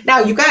truck. Now,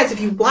 you guys, if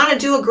you want to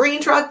do a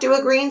green truck, do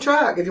a green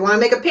truck. If you want to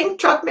make a pink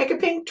truck, make a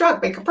pink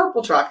truck, make a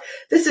purple truck.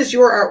 This is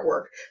your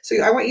artwork.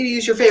 So I want you to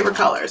use your favorite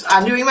colors.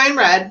 I'm doing mine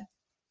red.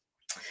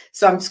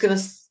 So I'm just going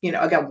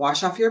to, again,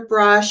 wash off your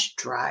brush,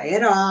 dry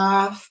it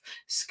off,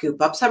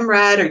 scoop up some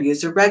red or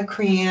use a red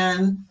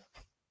crayon.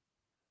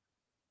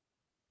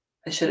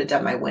 I should have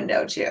done my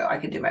window too. I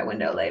can do my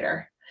window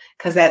later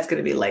because that's going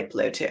to be light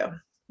blue too.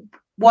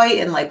 White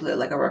and light blue,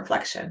 like a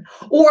reflection.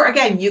 Or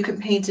again, you can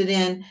paint it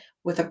in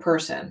with a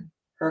person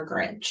or a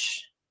Grinch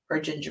or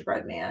a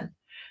gingerbread man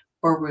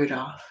or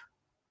Rudolph.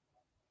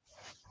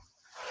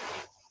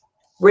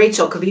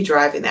 Rachel could be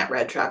driving that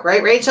red truck,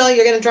 right? Rachel,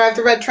 you're going to drive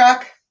the red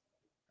truck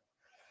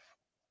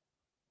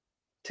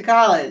to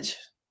college,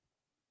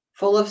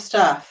 full of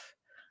stuff.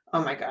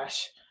 Oh my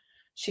gosh.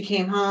 She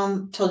came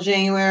home till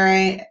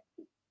January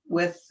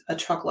with a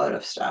truckload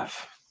of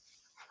stuff.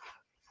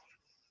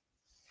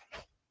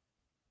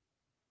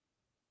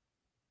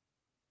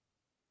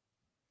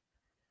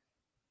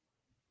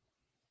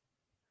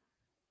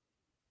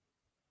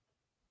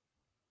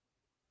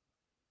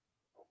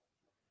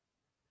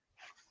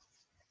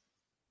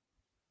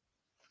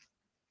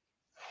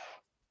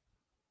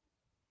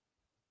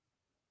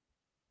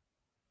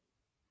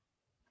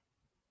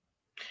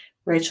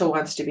 Rachel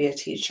wants to be a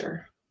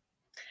teacher,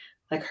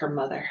 like her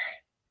mother.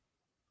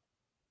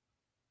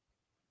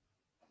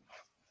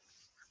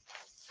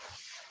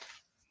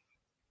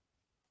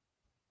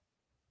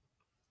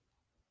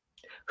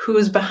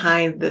 Who's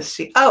behind this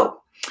scene?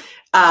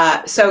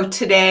 So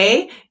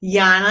today,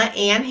 Yana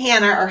and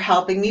Hannah are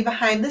helping me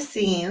behind the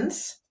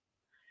scenes.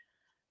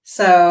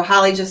 So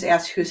Holly just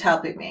asked who's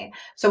helping me.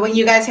 So when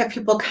you guys have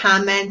people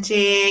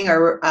commenting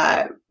or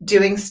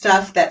doing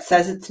stuff that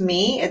says it's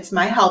me, it's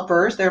my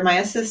helpers. They're my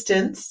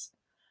assistants.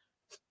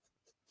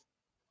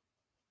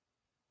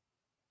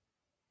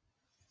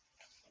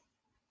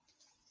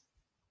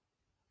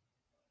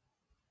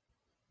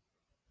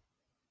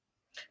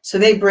 So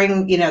they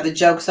bring, the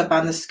jokes up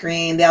on the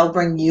screen. They'll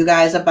bring you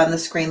guys up on the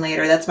screen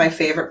later. That's my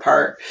favorite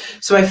part.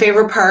 So my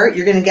favorite part,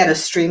 you're going to get a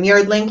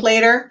StreamYard link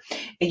later,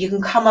 and you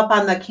can come up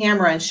on the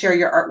camera and share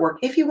your artwork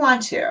if you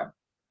want to.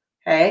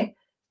 Okay?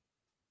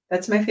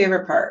 That's my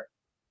favorite part.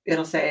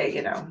 It'll say,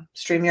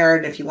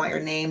 StreamYard, if you want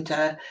your name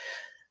to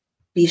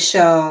be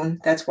shown.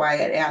 That's why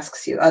it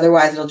asks you.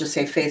 Otherwise, it'll just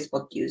say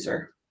Facebook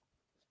user,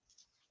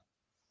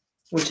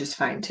 which is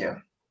fine too.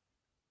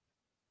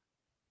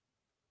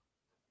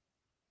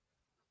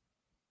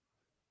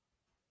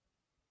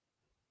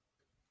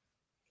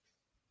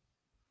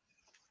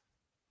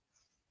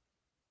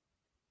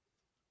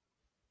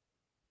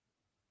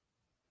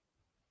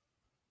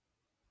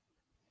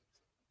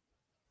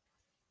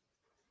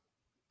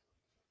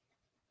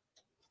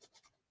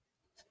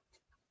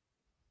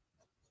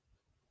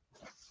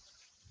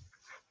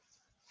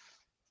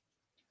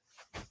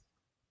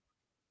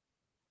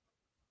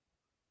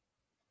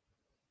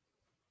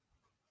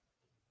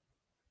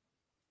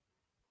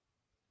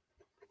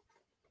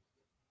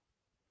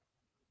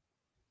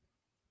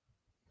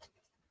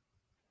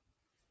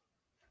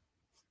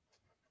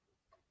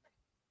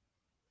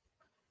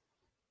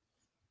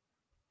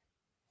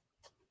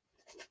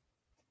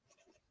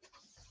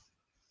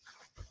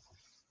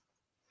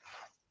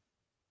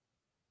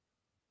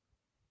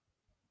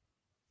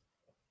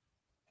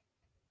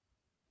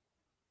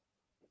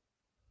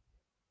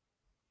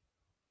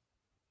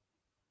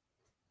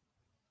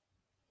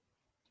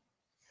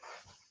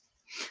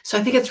 So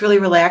I think it's really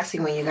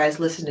relaxing when you guys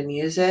listen to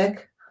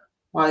music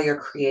while you're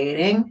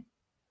creating.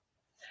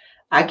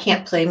 I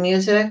can't play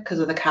music because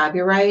of the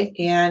copyright,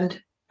 and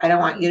I don't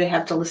want you to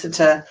have to listen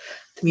to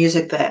the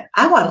music that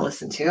I want to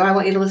listen to. I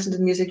want you to listen to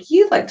the music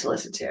you'd like to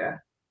listen to.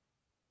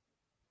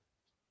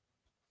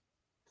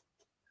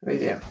 What do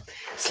you do?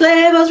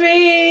 Sleigh bells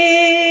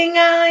ring,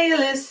 are you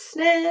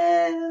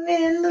listening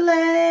in the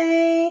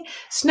lane?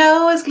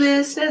 Snow is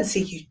glistening.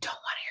 See, you don't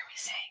want to hear me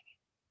sing.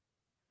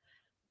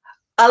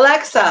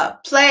 Alexa,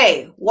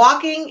 play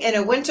Walking in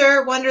a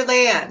Winter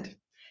Wonderland.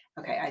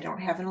 Okay, I don't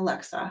have an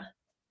Alexa,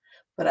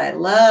 but I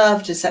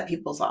love to set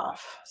people's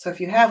off. So if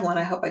you have one,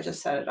 I hope I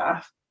just set it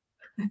off.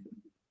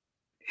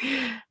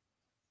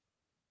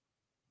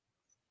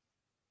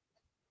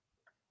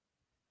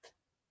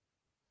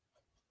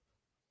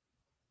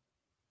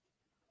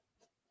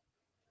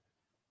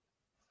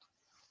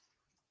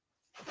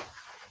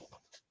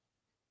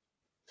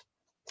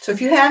 So if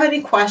you have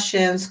any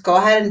questions, go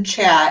ahead and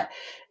chat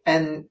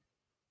and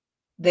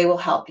they will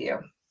help you.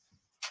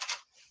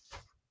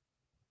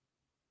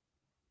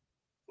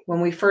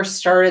 When we first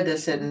started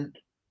this in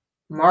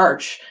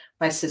March,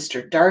 my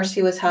sister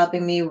Darcy was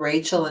helping me.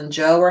 Rachel and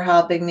Joe were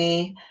helping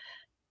me.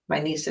 My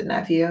niece and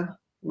nephew,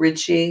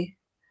 Richie.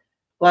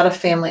 A lot of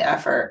family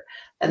effort.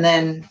 And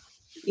then,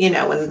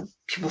 when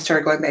people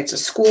started going back to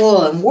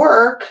school and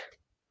work,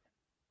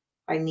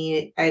 I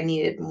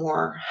needed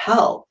more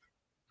help.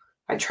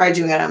 I tried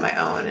doing it on my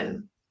own,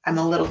 and I'm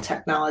a little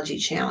technology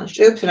challenged.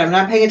 Oops, and I'm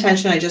not paying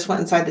attention. I just went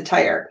inside the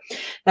tire.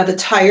 Now the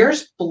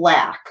tire's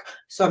black,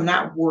 so I'm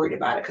not worried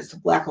about it because the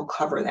black will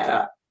cover that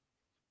up.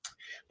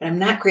 But I'm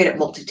not great at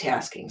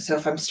multitasking. So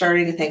if I'm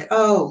starting to think,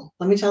 oh,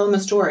 let me tell them a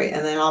story,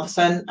 and then all of a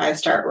sudden I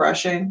start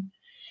rushing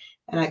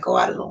and I go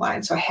out of the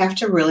line. So I have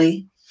to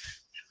really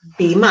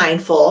be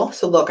mindful.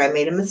 So look, I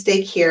made a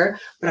mistake here,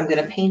 but I'm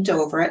going to paint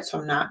over it, so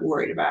I'm not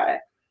worried about it.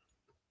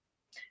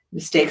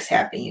 Mistakes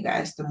happen, you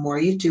guys. The more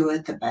you do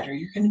it, the better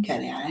you're going to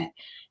get at it.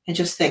 And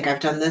just think, I've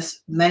done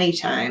this many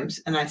times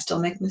and I still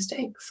make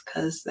mistakes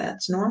because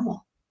that's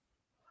normal.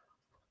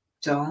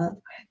 It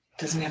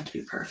doesn't have to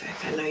be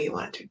perfect. I know you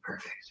want it to be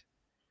perfect.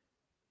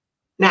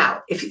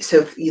 Now, if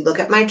you look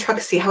at my truck,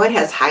 see how it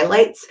has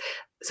highlights?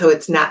 So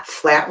it's not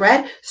flat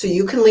red. So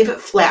you can leave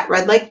it flat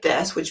red like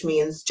this, which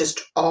means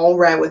just all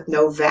red with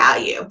no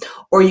value.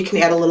 Or you can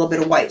add a little bit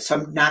of white. So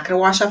I'm not going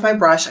to wash off my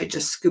brush. I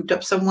just scooped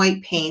up some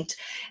white paint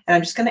and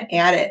I'm just going to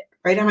add it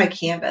right on my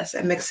canvas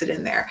and mix it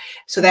in there.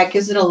 So that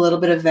gives it a little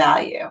bit of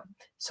value.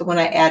 So when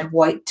I add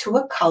white to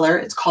a color,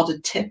 it's called a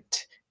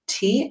tint,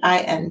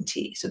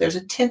 T-I-N-T. So there's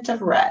a tint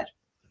of red.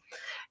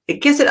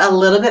 It gives it a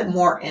little bit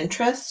more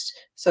interest,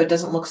 so it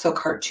doesn't look so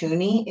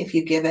cartoony if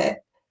you give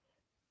it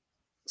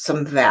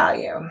some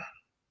value.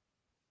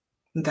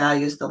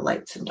 Value is the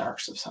lights and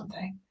darks of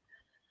something.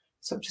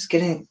 So I'm just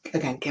getting,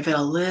 again, give it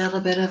a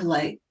little bit of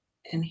light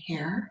in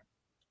here.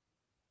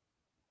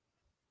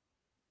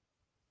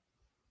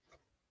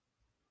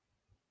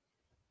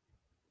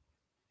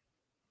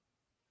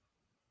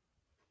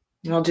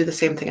 And I'll do the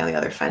same thing on the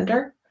other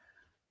fender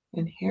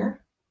in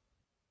here.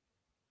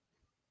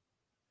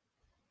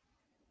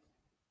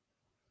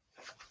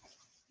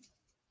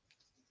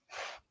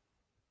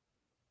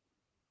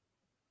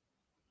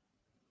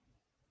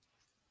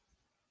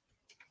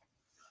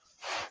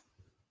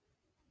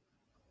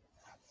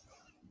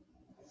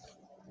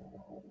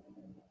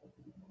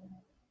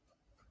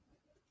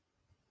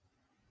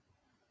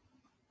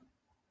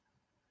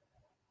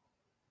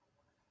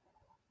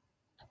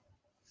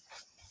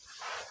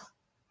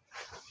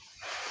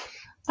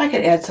 I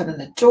could add some in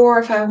the door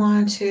if I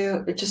wanted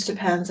to. It just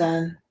depends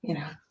on,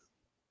 the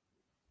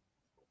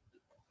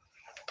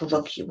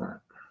look you want.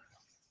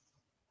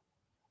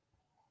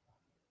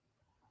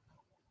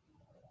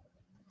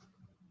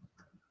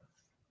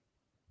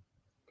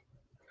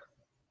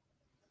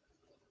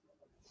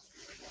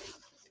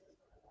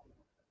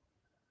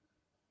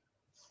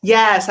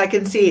 Yes, I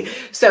can see.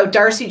 So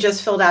Darcy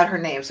just filled out her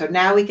name. So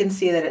now we can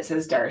see that it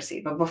says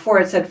Darcy, but before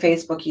it said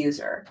Facebook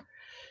user.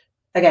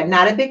 Again,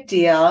 not a big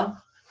deal.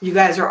 You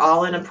guys are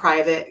all in a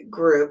private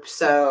group,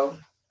 so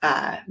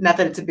not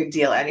that it's a big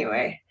deal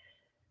anyway.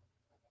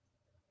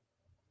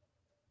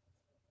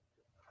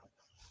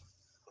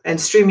 And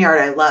StreamYard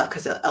I love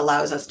because it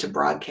allows us to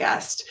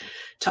broadcast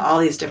to all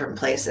these different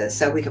places.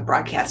 So we could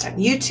broadcast on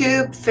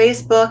YouTube,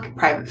 Facebook,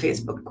 private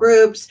Facebook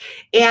groups,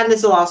 and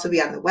this will also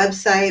be on the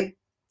website.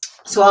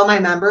 So all my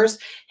members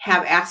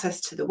have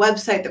access to the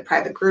website, the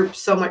private group,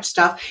 so much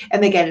stuff,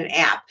 and they get an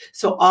app.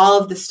 So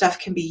all of the stuff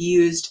can be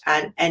used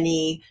on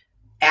any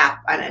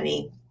app, on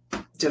any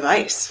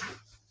device.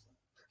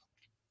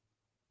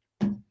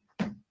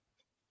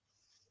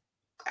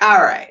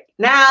 All right.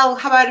 Now,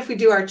 how about if we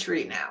do our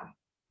tree now?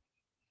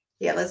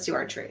 Yeah, let's do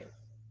our tree.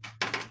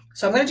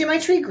 So I'm going to do my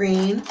tree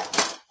green.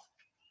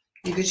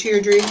 You can do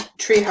your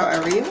tree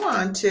however you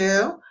want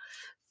to.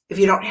 If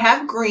you don't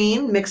have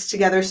green, mix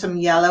together some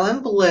yellow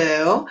and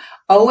blue.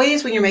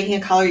 Always when you're making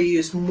a color, you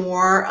use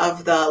more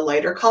of the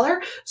lighter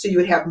color. So you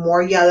would have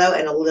more yellow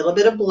and a little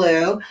bit of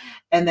blue.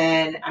 And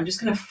then I'm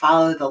just going to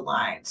follow the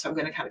line. So I'm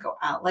going to kind of go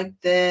out like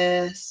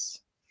this.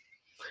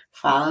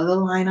 Follow the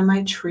line on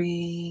my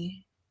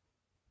tree.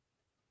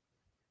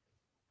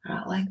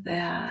 Out like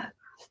that.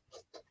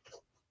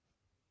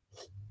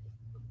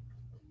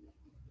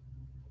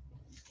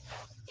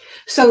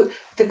 So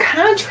the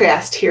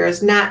contrast here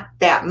is not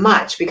that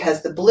much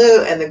because the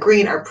blue and the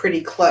green are pretty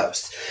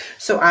close.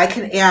 So I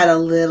can add a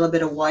little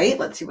bit of white.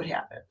 Let's see what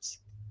happens.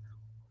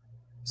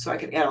 So I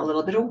can add a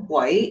little bit of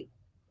white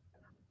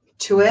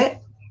to it.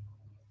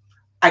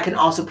 I can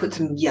also put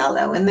some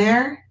yellow in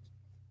there.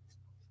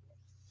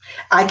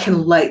 I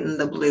can lighten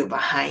the blue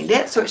behind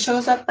it so it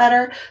shows up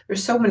better.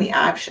 There's so many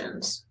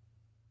options.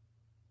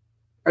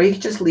 Or you can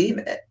just leave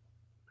it.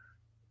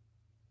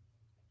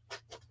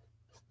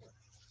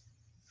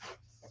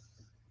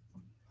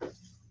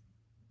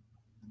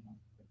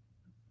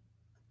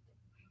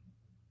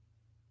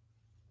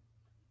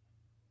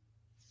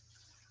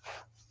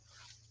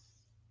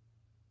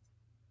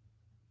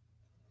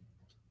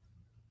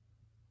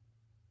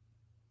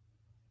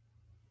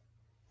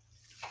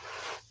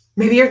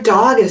 Maybe your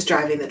dog is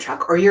driving the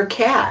truck or your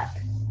cat.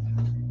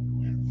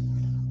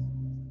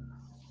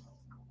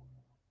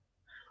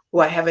 Oh,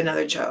 I have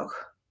another joke.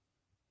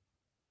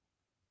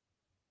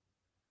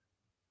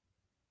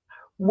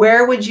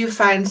 Where would you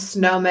find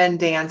snowmen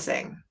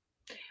dancing?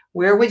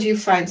 Where would you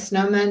find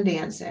snowmen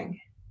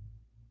dancing?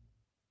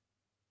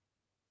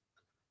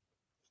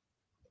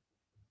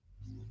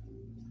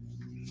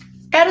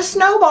 At a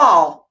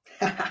snowball.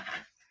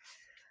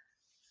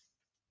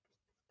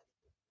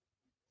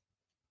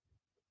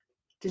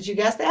 Did you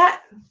guess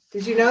that?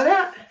 Did you know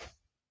that?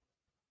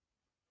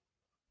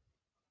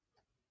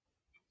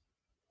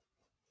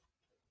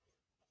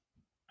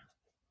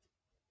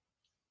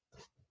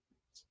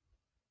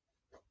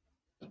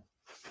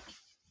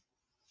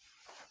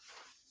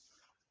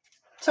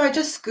 So I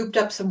just scooped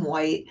up some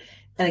white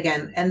and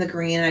again, and the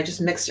green, and I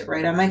just mixed it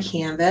right on my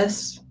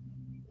canvas.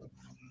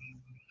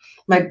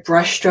 My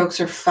brush strokes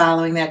are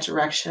following that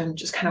direction,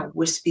 just kind of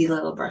wispy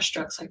little brush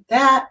strokes like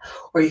that.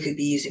 Or you could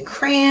be using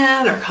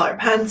crayon or colored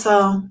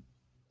pencil.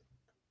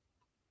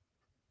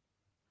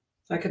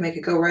 I could make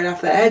it go right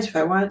off the edge if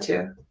I wanted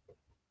to.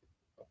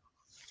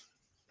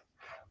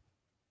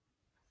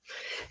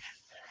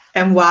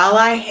 And while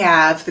I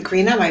have the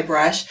green on my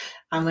brush,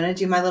 I'm going to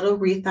do my little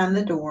wreath on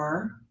the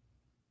door.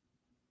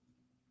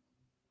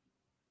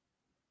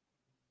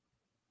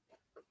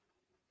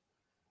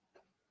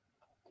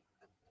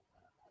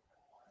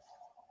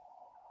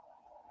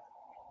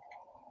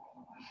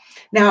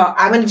 Now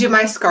I'm going to do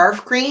my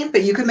scarf green,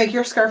 but you can make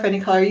your scarf any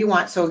color you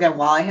want. So again,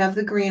 while I have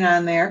the green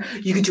on there,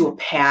 you could do a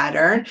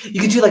pattern. You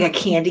could do like a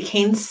candy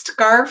cane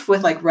scarf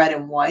with like red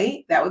and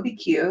white. That would be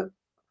cute.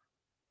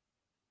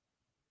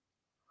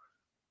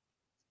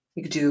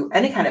 You could do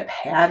any kind of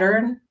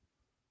pattern.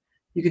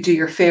 You could do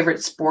your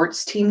favorite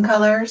sports team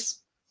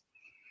colors.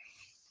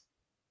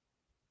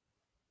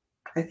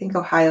 I think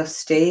Ohio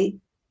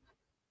State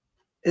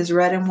is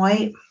red and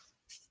white.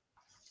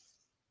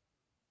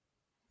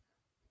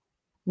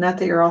 Not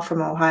that you're all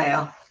from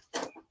Ohio.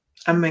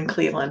 I'm in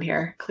Cleveland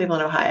here,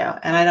 Cleveland, Ohio,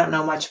 and I don't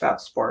know much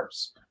about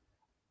sports.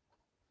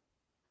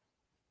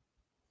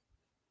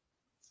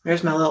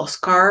 There's my little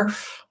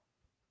scarf.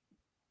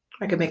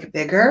 I could make it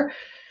bigger.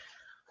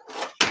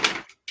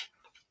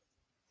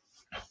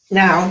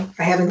 Now,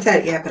 I haven't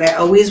said it yet, but I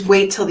always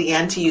wait till the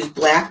end to use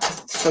black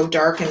because it's so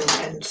dark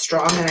and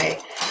strong, and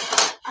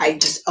I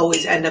just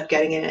always end up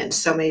getting it in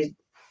so many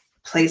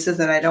places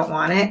that I don't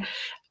want it.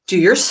 Do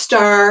your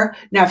star.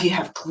 Now, if you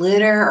have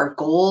glitter or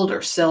gold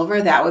or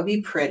silver, that would be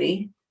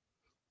pretty.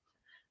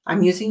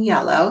 I'm using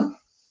yellow.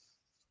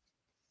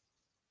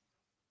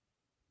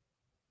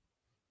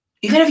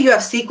 Even if you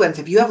have sequins,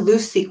 if you have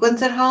loose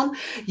sequins at home,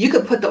 you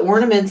could put the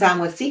ornaments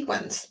on with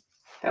sequins.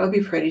 That would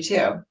be pretty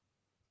too.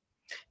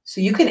 So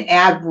you can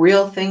add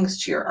real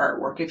things to your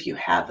artwork if you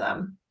have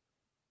them.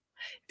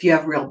 If you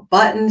have real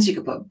buttons, you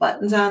could put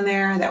buttons on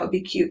there. That would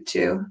be cute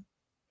too.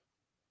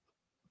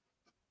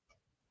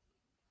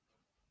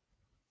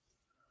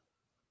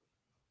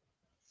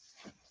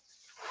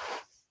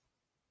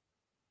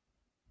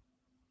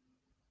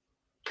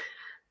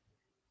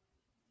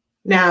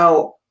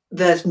 Now,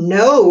 the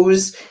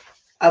nose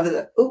of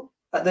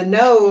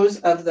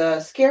the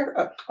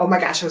scarecrow. Oh my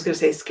gosh, I was going to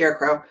say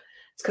scarecrow.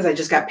 It's because I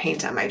just got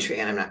paint on my tree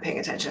and I'm not paying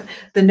attention.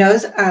 The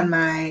nose on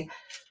my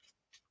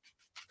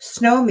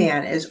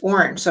snowman is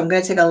orange. So I'm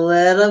going to take a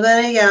little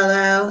bit of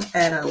yellow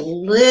and a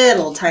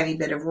little tiny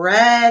bit of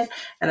red,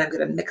 and I'm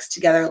going to mix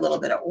together a little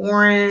bit of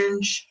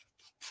orange.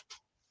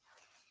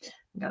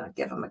 I'm going to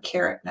give him a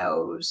carrot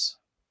nose.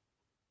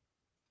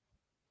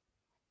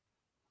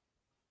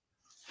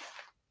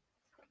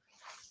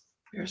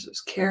 There's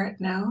his carrot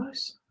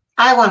nose.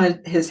 I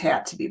wanted his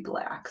hat to be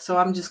black, so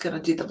I'm just going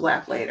to do the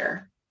black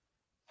later.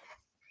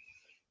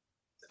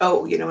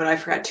 Oh, you know what I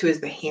forgot too is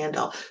the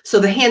handle.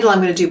 So the handle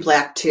I'm going to do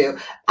black too.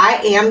 I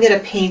am going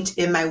to paint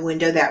in my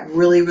window that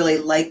really, really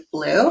light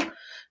blue.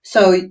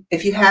 So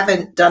if you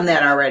haven't done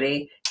that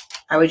already,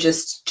 I would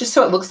just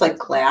so it looks like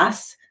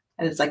glass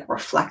and it's like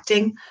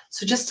reflecting.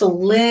 So just a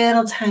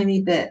little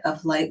tiny bit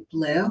of light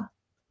blue.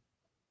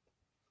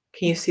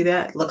 Can you see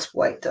that? It looks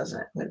white,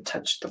 doesn't it? I'm going to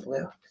touch the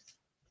blue.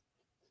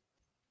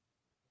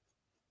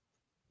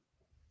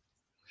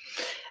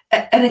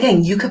 And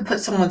again, you could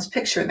put someone's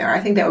picture in there. I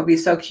think that would be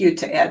so cute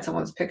to add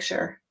someone's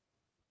picture.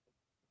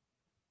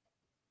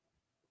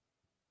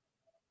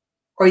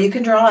 Or you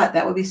can draw it.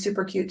 That would be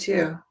super cute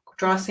too.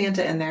 Draw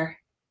Santa in there.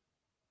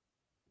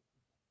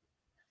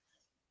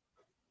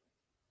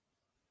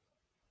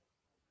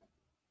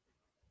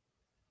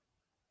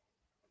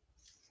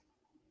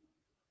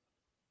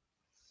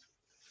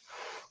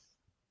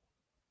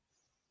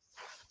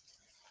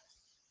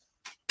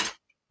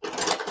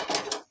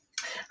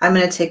 I'm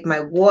going to take my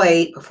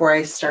white before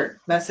I start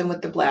messing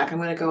with the black. I'm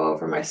going to go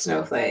over my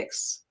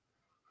snowflakes.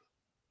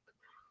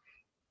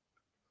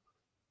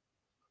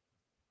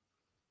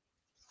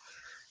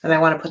 And I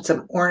want to put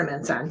some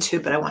ornaments on too,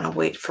 but I want to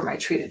wait for my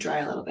tree to dry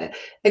a little bit.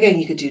 Again,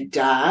 you could do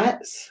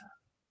dots.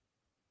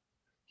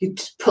 You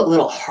just put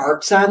little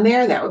hearts on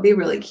there. That would be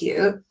really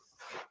cute.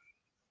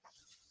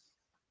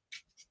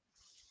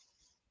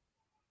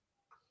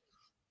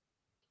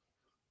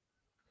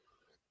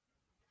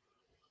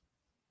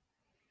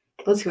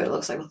 Let's see what it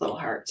looks like with little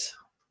hearts.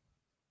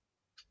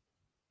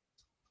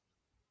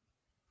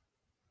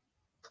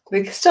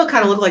 They still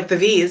kind of look like the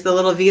V's. The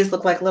little V's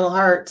look like little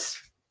hearts.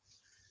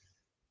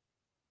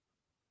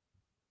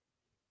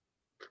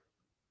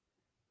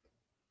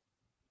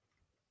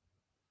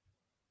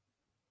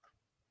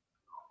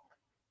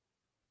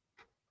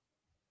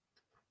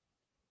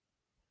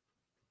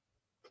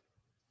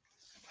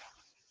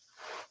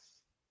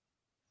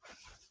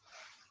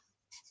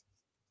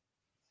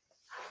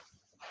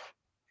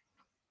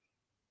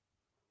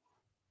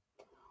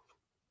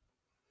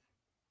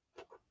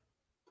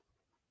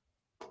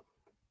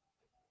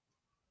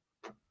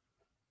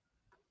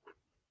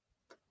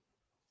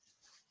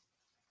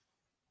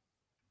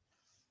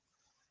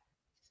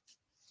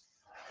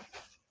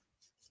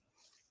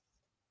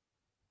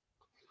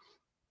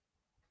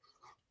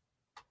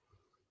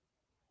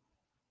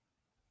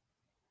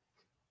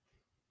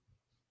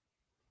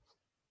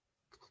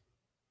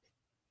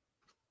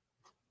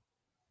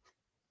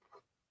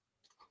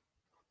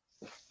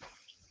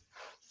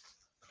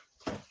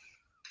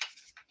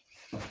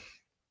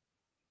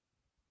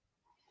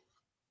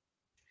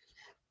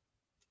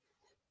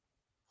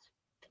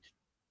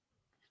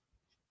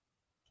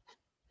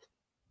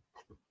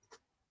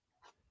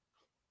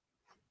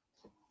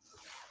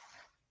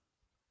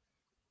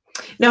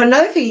 Now,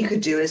 another thing you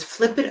could do is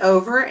flip it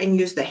over and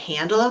use the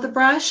handle of the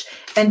brush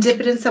and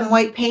dip it in some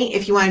white paint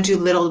if you want to do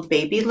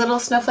little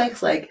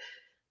snowflakes, like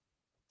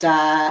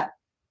dot,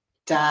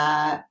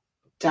 dot,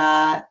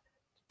 dot,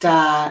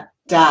 dot,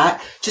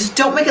 dot. Just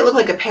don't make it look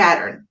like a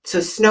pattern. So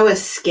snow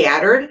is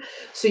scattered.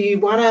 So you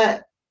want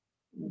to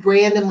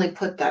randomly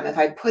put them. If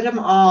I put them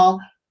all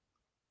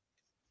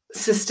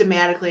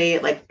systematically,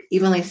 like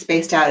evenly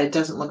spaced out, it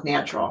doesn't look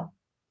natural.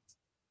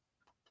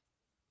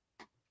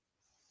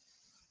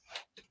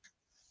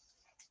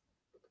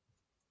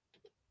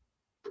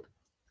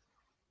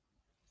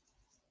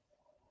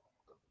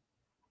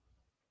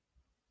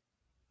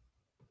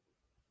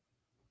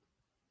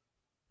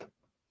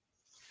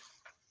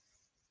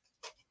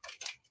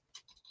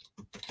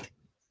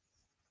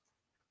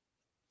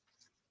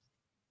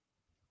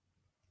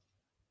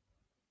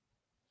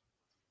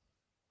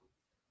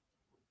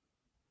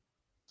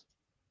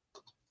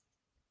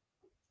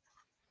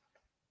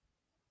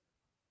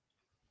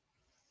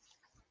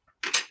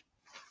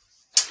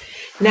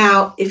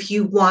 Now, if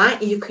you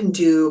want, you can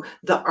do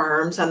the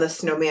arms on the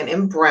snowman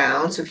in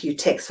brown. So if you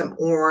take some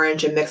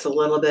orange and mix a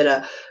little bit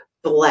of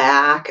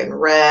black and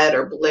red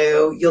or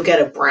blue, you'll get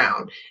a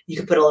brown. You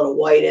can put a little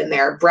white in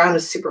there. Brown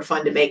is super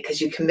fun to make because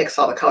you can mix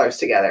all the colors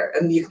together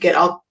and you can get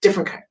all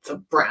different kinds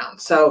of brown.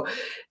 So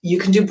you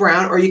can do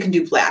brown or you can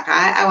do black.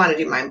 I want to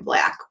do mine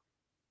black.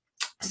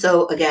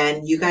 So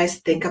again, you guys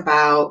think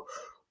about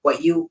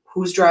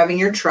who's driving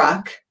your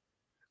truck.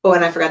 Oh,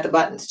 and I forgot the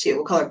buttons too.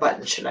 What color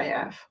buttons should I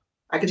have?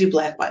 I could do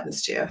black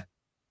buttons too.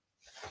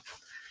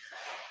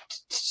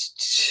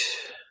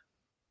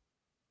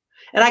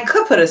 And I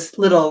could put a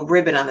little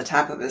ribbon on the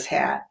top of his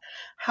hat.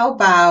 How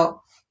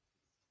about,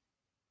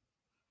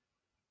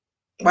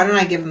 why don't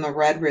I give him a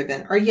red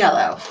ribbon or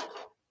yellow?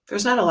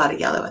 There's not a lot of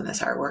yellow in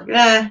this artwork.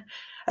 I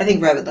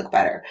think red would look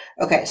better.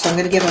 Okay, so I'm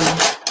going to give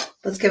him,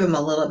 let's give him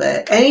a little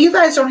bit. And you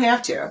guys don't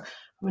have to. I'm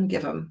going to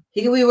give him,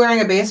 he could be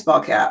wearing a baseball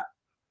cap.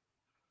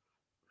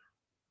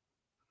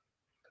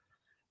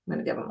 I'm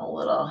going to give him a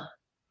little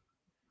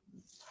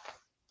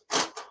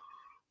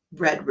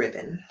red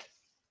ribbon.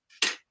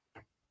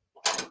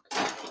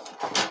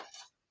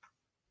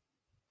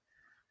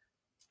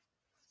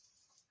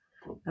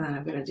 And then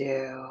I'm going to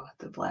do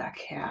the black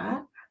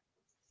hat.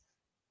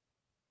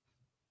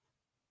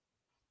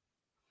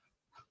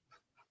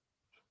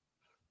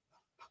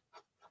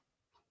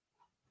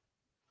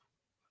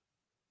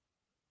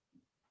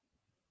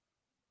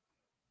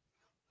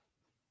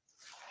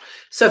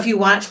 So if you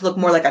want it to look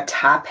more like a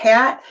top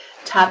hat,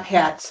 top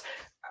hats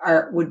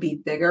would be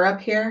bigger up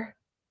here.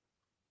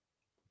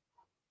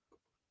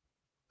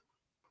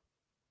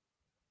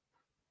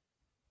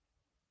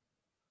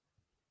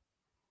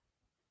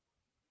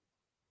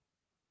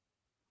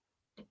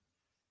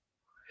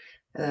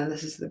 And then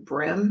this is the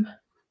brim.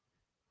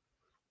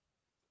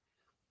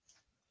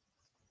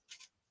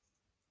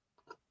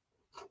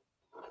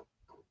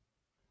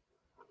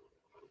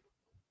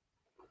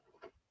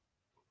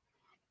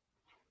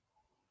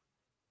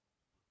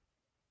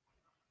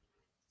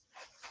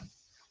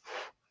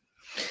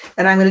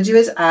 And I'm going to do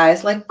his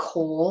eyes like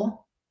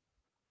coal.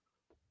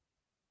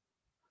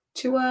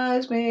 2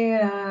 eyes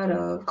made out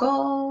of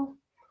gold.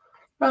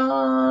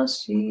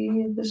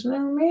 Frosty the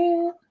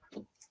snowman.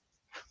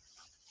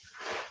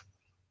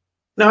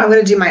 No, I'm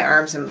going to do my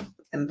arms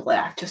in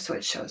black just so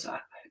it shows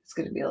up. It's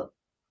going to be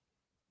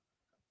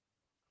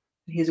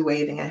he's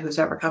waving at who's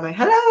ever coming.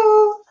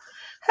 Hello.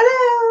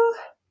 Hello.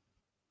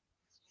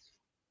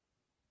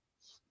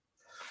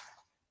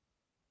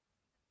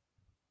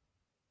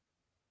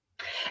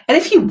 And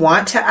if you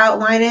want to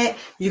outline it,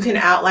 you can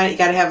outline it. You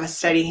got to have a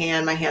steady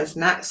hand. My hand's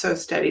not so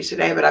steady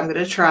today, but I'm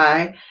going to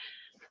try.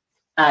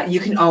 You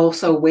can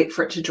also wait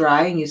for it to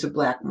dry and use a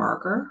black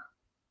marker.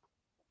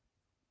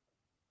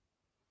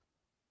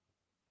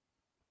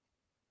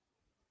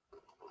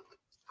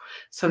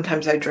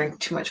 Sometimes I drink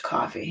too much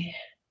coffee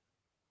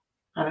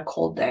on a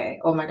cold day.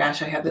 Oh my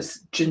gosh, I have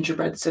this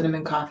gingerbread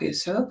cinnamon coffee.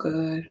 It's so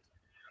good.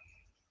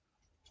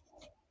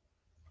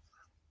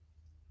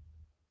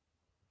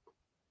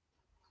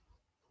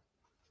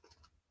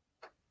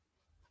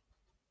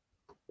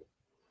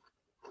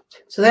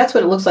 So that's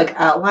what it looks like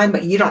outlined,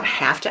 but you don't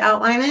have to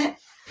outline it.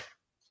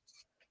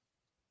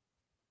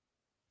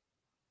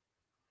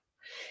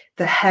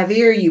 The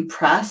heavier you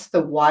press,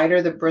 the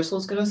wider the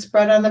bristle's going to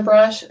spread on the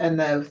brush and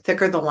the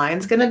thicker the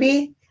line's going to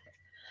be.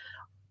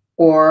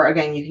 Or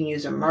again, you can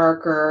use a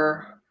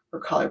marker or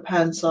colored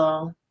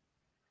pencil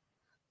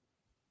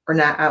or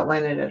not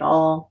outline it at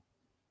all.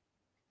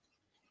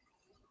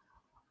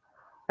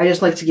 I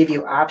just like to give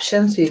you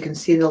options so you can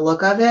see the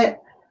look of it.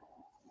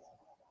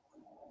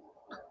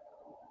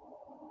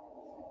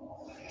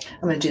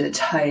 I'm going to do the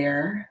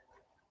tire.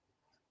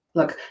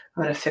 Look,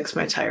 I'm going to fix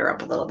my tire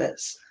up a little bit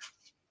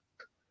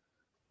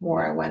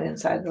more. I went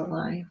inside the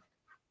line.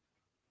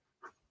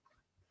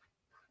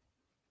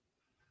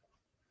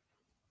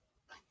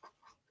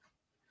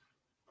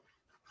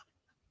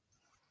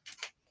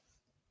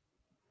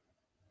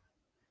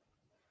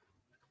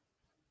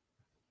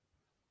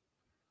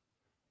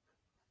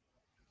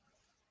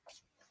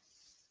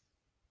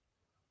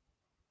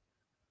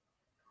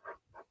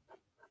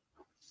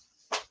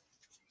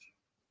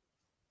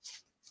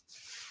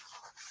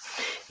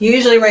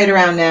 Usually right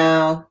around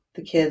now,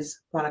 the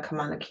kids want to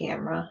come on the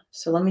camera.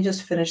 So let me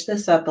just finish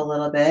this up a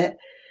little bit.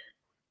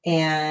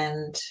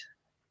 And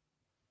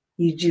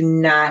you do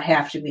not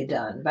have to be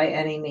done by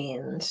any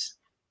means.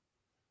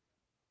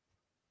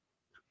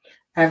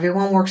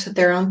 Everyone works at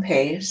their own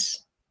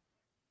pace.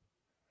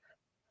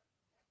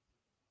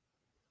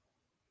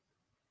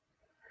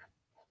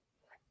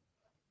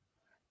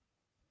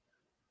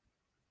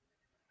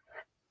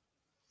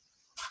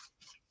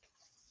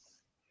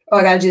 Oh,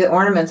 I got to do the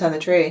ornaments on the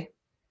tree.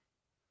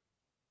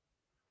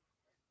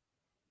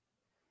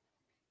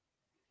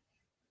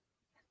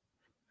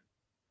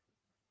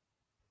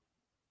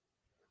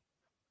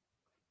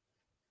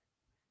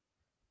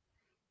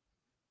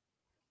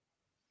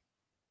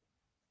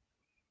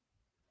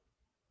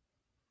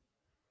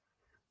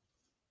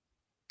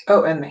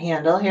 Oh, and the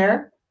handle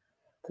here,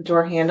 the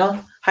door handle.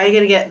 How are you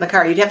going to get in the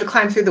car? You'd have to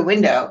climb through the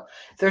window.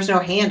 If there's no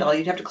handle,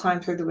 you'd have to climb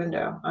through the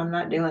window. I'm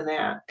not doing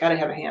that. Got to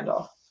have a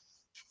handle.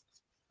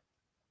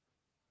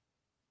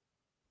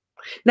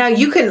 Now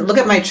you can look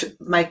at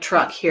my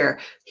truck here.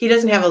 He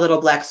doesn't have a little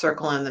black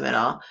circle in the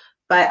middle,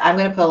 but I'm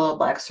going to put a little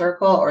black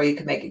circle, or you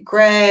can make it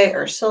gray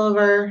or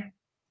silver.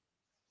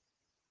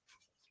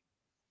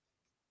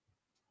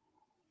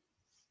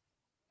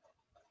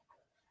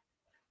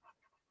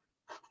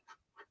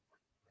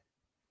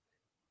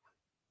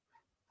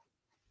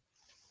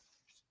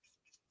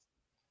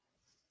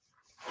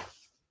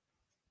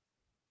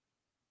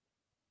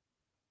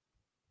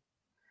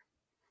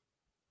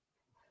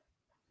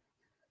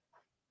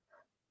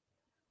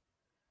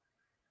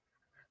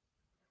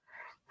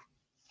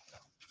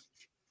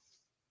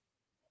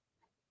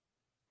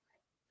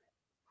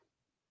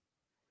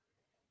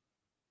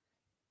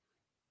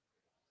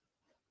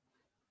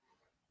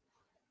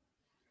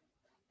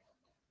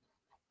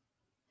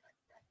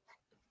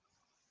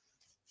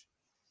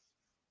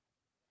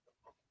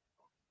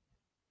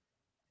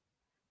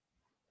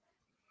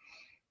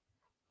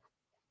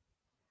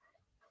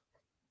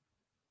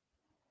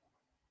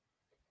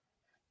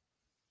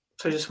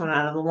 So I just went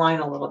out of the line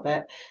a little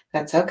bit.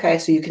 That's okay.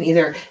 So you can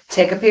either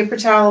take a paper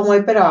towel and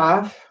wipe it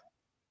off,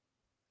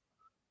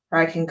 or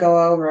I can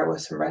go over it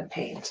with some red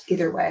paint.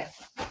 Either way.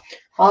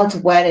 While it's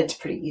wet, it's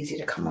pretty easy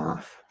to come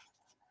off.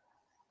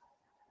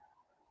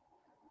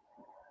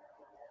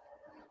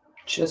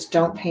 Just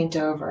don't paint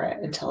over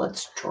it until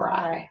it's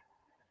dry.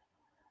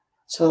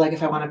 So like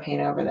if I want to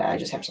paint over that, I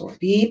just have to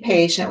be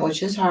patient,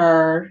 which is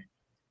hard.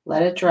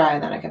 Let it dry,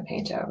 and then I can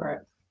paint over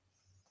it.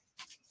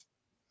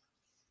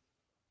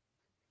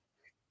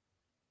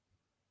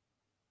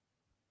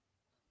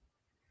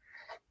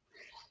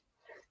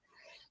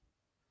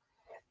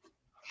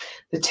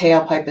 The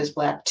tailpipe is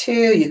black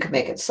too. You can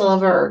make it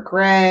silver or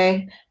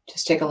gray.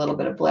 Just take a little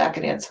bit of black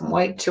and add some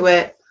white to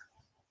it.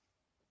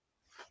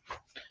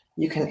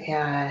 You can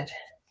add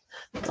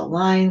the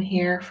line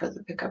here for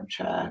the pickup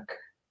truck.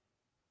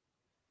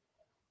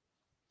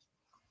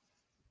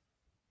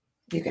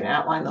 You can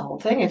outline the whole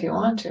thing if you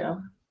want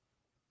to.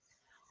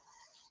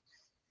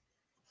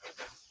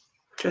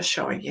 Just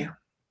showing you. You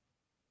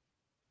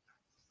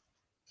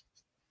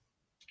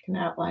can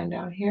outline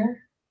down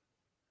here.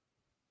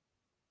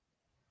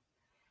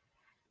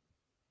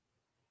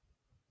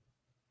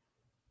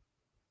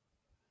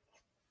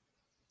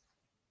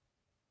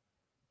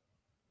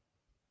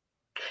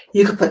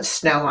 You could put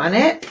snow on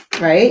it,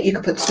 right? You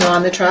could put snow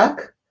on the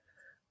truck.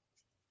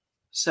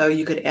 So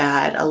you could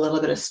add a little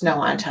bit of snow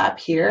on top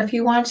here if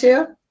you want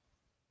to.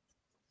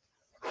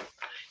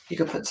 You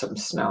could put some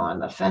snow on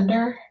the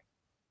fender.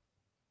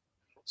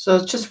 So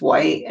it's just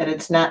white and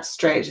it's not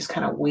straight, it's just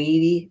kind of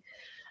wavy.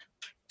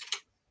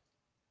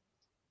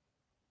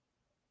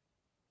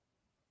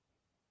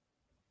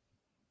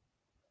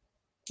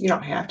 You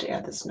don't have to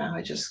add the snow,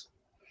 it just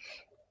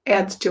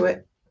adds to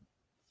it.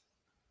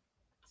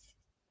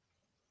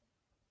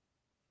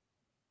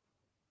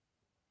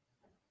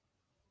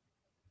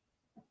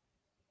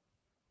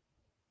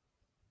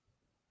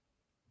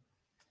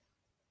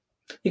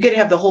 You could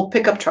have the whole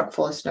pickup truck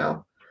full of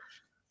snow.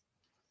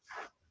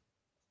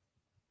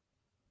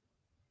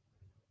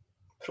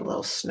 Put a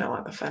little snow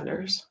on the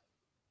fenders.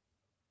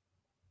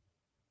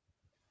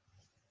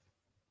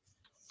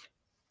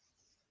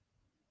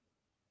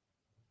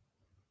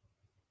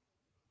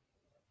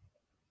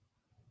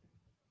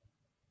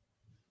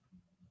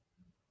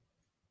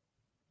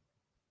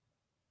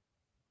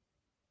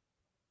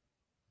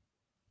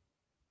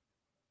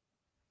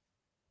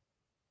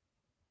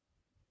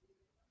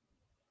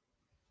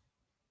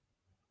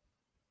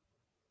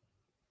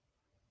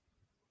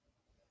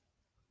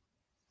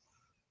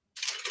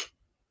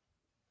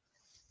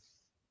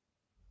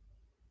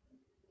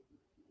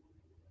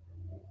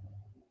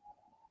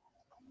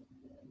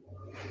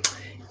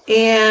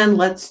 And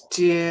let's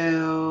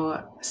do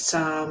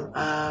some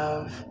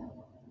of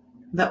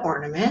the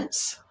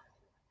ornaments.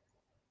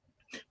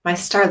 My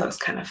star looks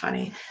kind of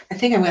funny. I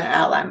think I'm going to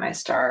outline my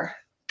star.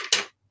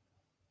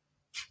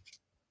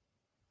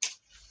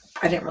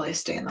 I didn't really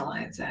stay in the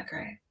lines that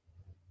great.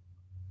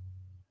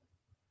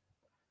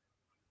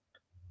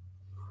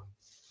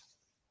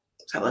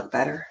 Does that look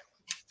better?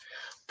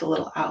 The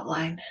little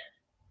outline.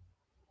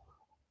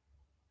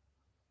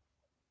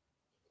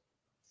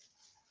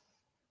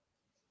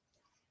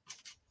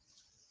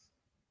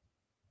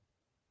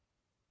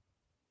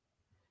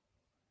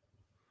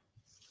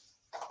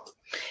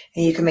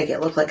 And you can make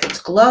it look like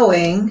it's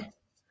glowing.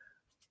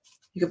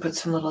 You could put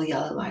some little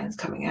yellow lines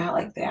coming out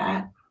like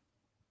that.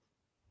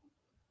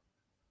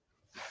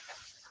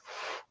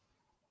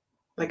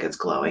 Like it's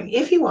glowing.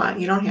 If you want,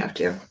 you don't have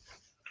to.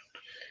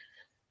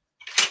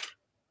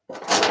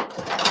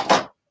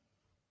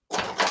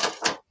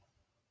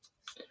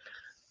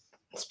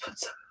 Let's put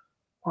some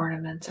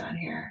ornaments on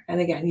here. And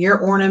again, your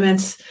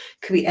ornaments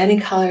could be any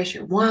colors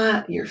you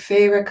want, your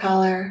favorite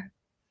color.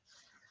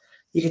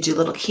 You could do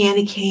little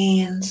candy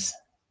canes.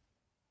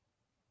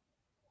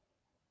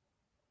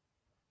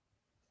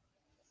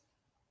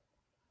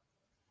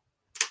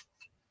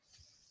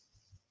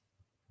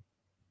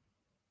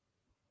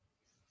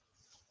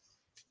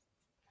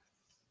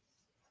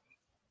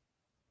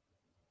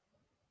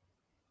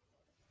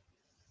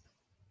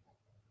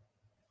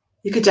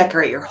 You could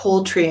decorate your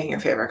whole tree in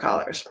your favorite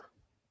colors.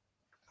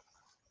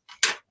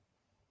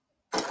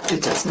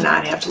 It does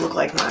not have to look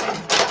like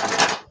mine.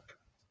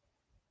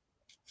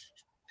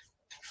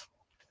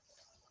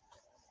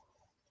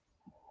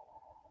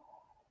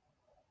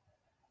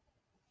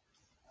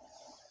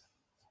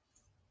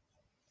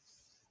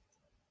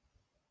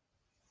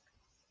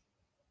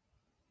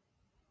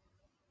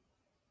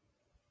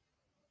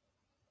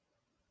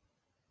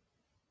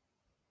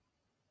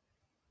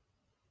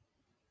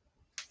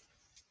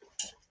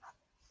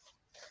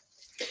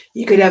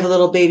 You could have a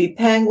little baby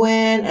penguin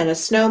and a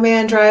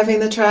snowman driving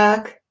the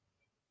truck.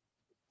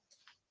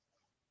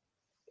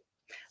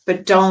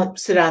 But don't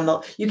sit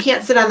on you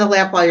can't sit on the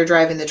lap while you're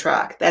driving the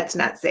truck. That's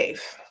not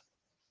safe.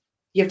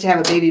 You have to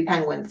have a baby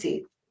penguin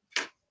seat.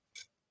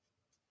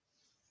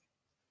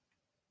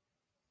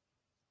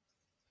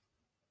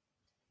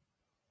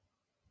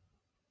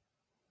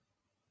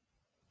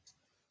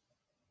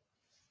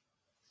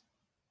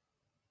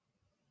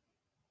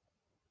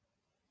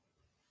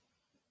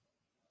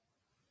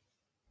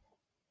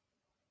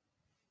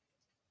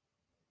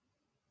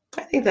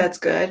 I think that's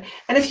good.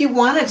 And if you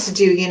wanted to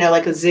do,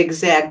 like a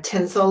zigzag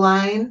tinsel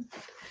line,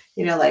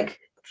 like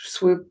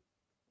swoop,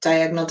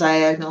 diagonal,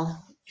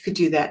 you could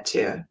do that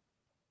too.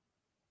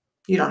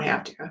 You don't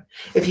have to.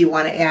 If you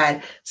want to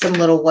add some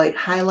little white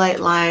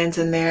highlight lines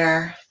in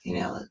there,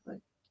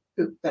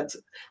 ooh, that's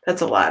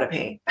a lot of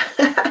paint.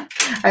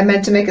 I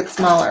meant to make it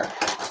smaller.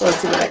 So let's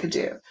see what I could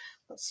do.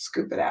 Let's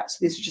scoop it out. So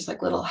these are just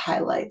like little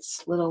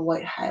highlights, little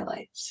white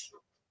highlights.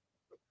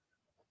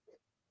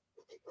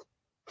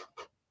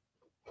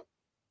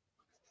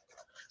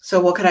 So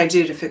what could I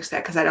do to fix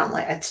that? Because I don't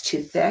like it's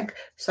too thick.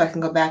 So I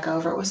can go back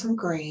over it with some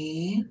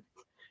green,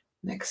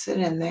 mix it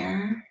in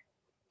there,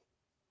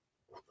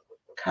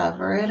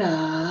 cover it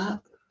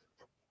up.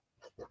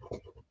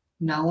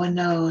 No one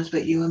knows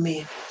but you and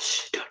me.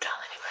 Shh, don't tell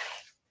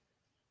anybody.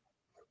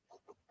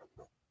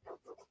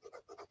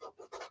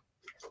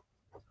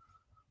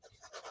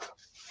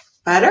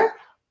 Better?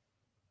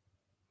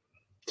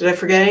 Did I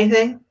forget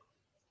anything?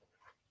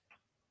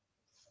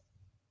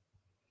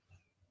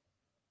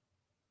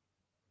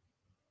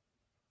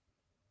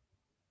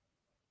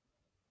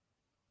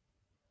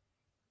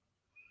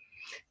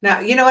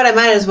 Now, you know what? I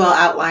might as well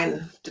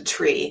outline the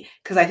tree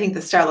because I think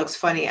the star looks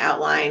funny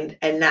outlined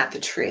and not the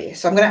tree.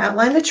 So I'm going to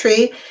outline the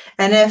tree.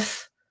 And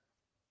if,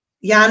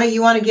 Yana,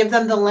 you want to give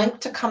them the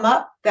link to come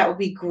up, that would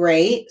be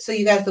great. So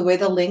you guys, the way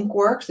the link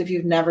works, if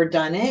you've never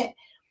done it,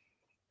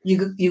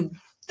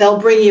 they'll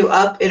bring you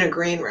up in a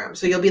green room.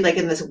 So you'll be like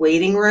in this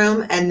waiting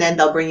room, and then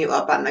they'll bring you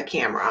up on the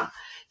camera.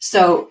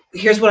 So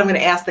here's what I'm going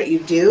to ask that you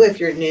do if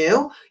you're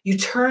new. You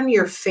turn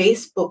your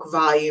Facebook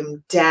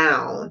volume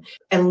down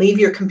and leave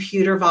your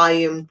computer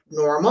volume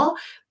normal,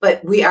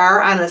 but we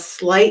are on a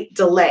slight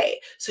delay.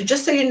 So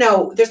just so you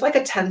know, there's like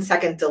a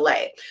 10-second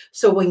delay.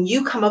 So when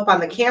you come up on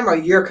the camera,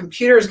 your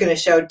computer is going to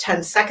show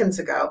 10 seconds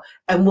ago,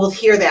 and we'll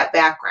hear that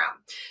background.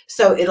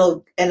 So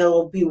it'll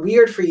be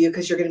weird for you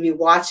because you're going to be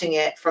watching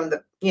it from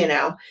the,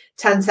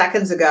 10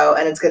 seconds ago,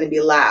 and it's going to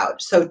be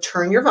loud. So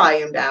turn your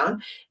volume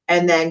down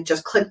and then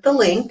just click the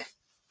link.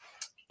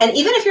 And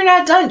even if you're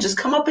not done, just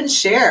come up and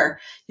share.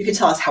 You can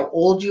tell us how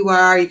old you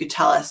are. You could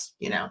tell us,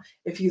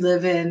 if you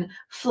live in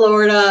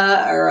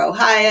Florida or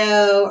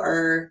Ohio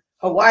or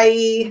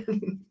Hawaii,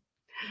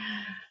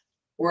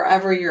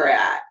 wherever you're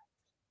at.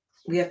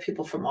 We have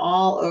people from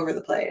all over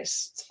the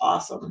place. It's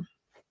awesome.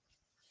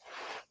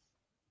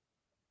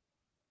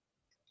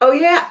 Oh,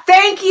 yeah.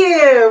 Thank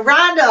you,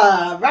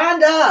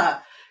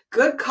 Rhonda.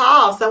 Good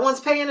call.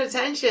 Someone's paying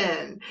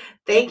attention.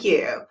 Thank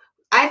you.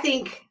 I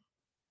think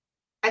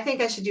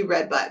I should do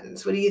red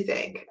buttons. What do you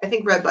think? I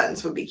think red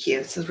buttons would be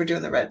cute since we're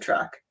doing the red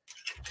truck.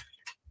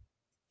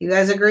 You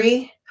guys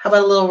agree? How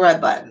about a little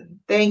red button?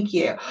 Thank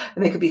you.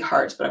 And they could be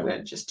hearts, but I'm going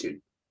to just do.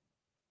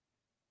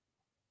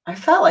 I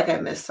felt like I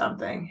missed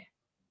something.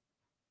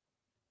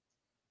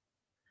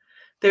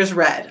 There's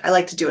red. I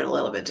like to do it a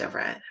little bit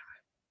different.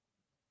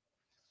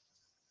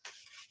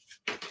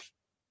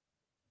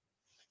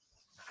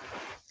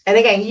 And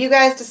again, you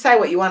guys decide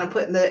what you want to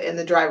put in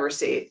the driver's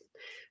seat.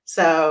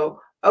 So,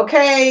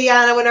 okay,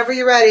 Yana, whenever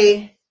you're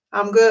ready.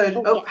 I'm good.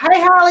 Okay. Oh, hi,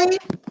 Holly.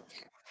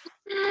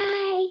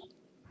 Hi.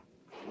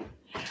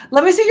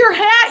 Let me see your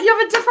hat. You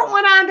have a different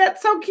one on.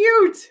 That's so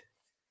cute.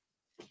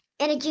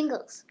 And it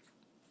jingles.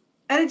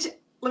 And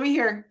let me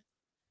hear.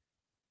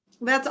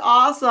 That's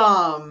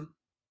awesome.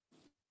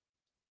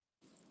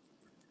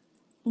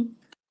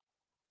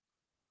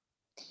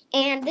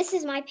 And this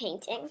is my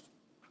painting.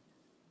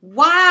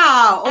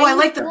 Wow. Oh, I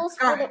like the rules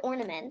for the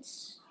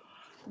ornaments.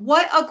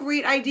 What a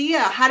great idea.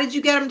 How did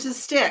you get them to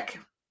stick?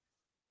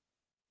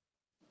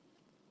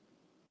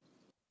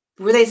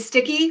 Were they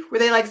sticky? Were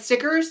they like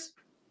stickers?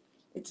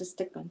 It's a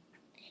stick-on.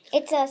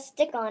 It's a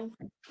stick-on.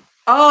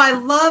 Oh, I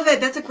love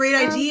it. That's a great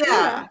idea.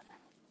 Yeah.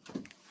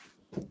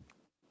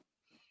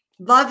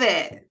 Love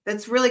it.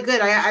 That's really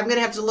good. I'm going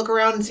to have to look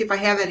around and see if I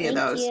have any of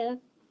those. Thank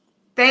you.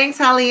 Thanks,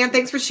 Holly Ann.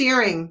 Thanks for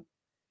sharing.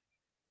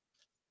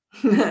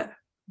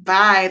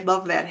 Bye.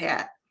 Love that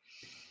hat.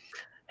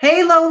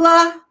 Hey,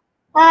 Lola.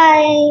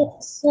 Hi.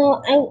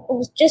 So I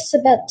was just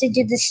about to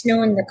do the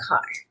snow in the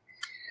car.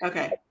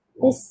 Okay.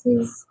 This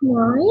is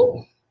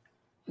mine.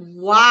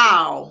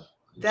 Wow.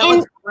 That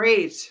looks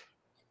great.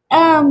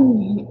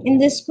 In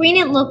the screen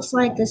it looks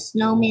like a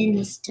snowman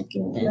is stuck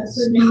in the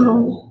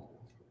snow.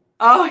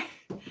 Oh,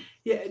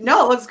 yeah.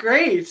 No, it looks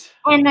great.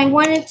 And I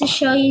wanted to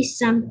show you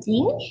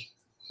something.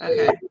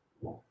 Okay.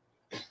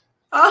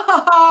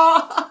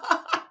 Oh,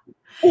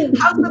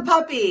 how's the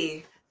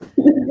puppy?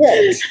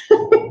 Good.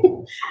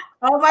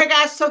 Oh my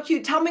gosh, so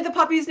cute. Tell me the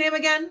puppy's name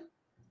again.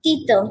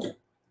 Tito.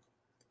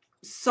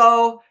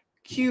 So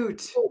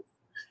cute.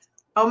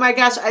 Oh my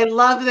gosh, I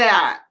love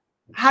that.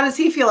 How does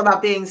he feel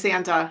about being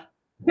Santa?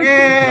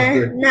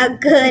 Not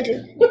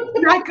good.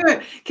 Not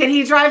good. Can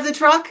he drive the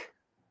truck?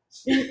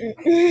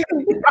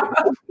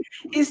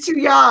 He's too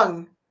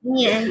young.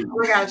 Yeah. Oh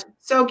my gosh,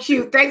 so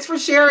cute. Thanks for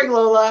sharing,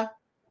 Lola.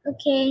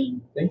 Okay.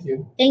 Thank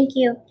you. Thank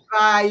you.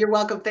 Bye. You're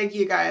welcome. Thank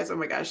you, guys. Oh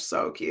my gosh,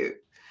 so cute.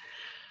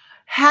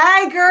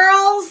 Hi,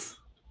 girls.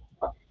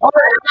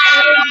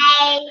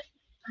 Hi.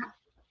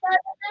 So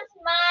this is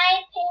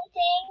my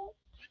painting.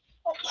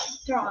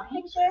 Drawing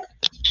picture.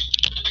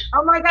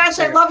 Oh my gosh,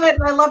 I love it.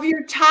 And I love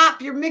your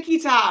top, your Mickey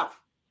top.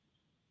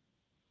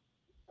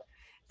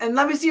 And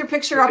let me see your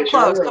picture up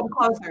close. Come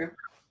closer.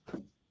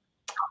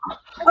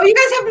 Oh, you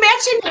guys have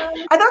matching.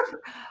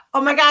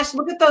 Oh my gosh,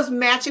 look at those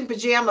matching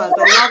pajamas.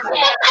 I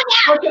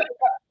love it.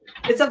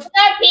 It's a PJ.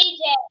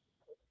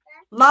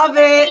 Love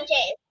it.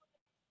 PJs.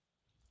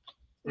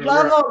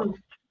 Love them.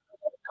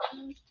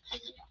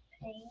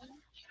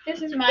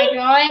 This is my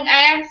drawing.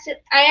 I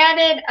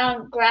added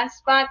grass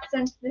spots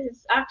since this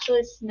is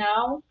actually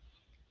snow.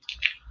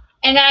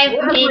 And I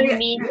made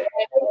me drive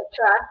the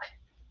truck.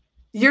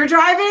 You're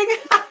driving?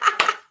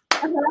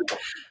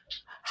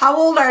 How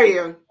old are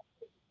you?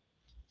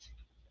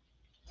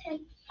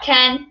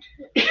 10.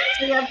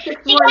 So you have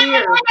 6 more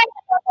years. My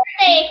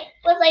birthday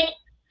was like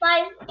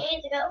 5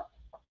 days ago.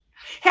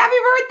 Happy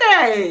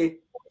birthday!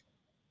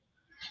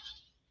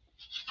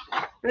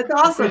 That's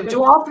awesome.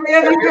 Do all three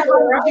of you have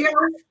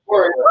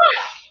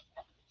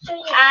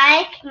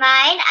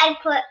I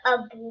put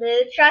a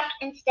blue truck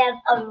instead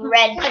of a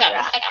red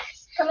truck.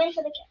 Come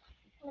into the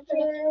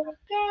camera.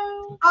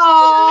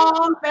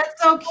 Oh,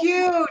 that's so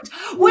cute.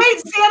 Wait,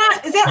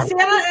 Santa, is that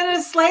Santa and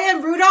his sleigh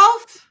and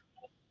Rudolph?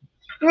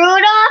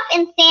 Rudolph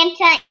and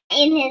Santa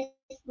in his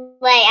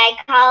sleigh. I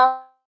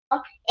call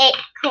it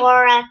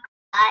Cora.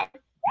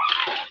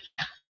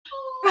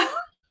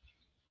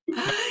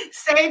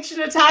 Sage,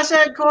 Natasha,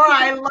 and Cora,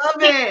 I love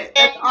it.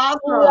 That's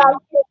awesome.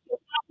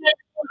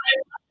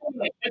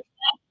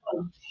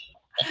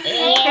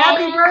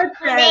 Happy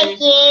birthday. Thank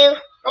you.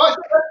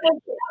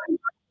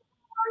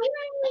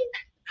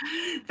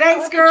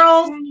 Thanks,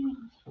 girls.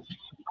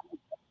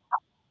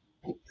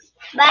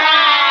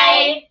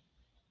 Bye.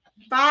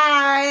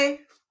 Bye.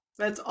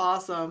 That's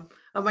awesome.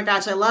 Oh my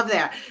gosh, I love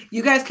that.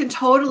 You guys can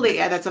totally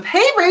add that stuff.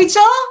 Hey,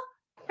 Rachel.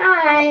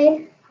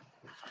 Hi.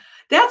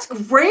 That's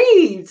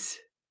great.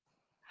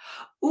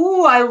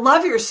 Ooh, I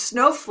love your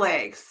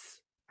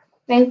snowflakes.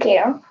 Thank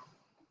you.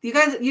 You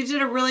guys, you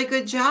did a really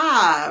good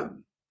job.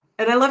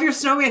 And I love your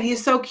snowman.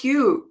 He's so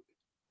cute.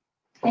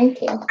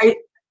 Thank you.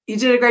 You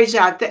did a great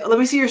job. Let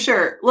me see your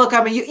shirt. Look,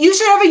 you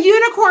should have a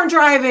unicorn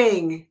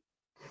driving.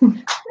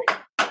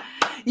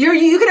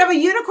 You could have a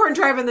unicorn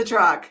driving the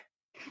truck.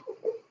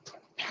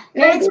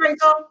 Thanks,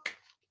 Rachel.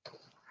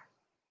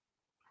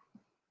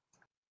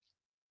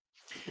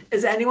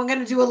 Is anyone going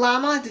to do a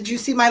llama? Did you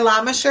see my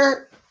llama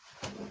shirt?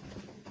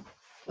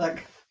 Look.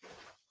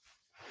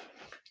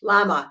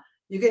 Llama.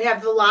 You could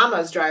have the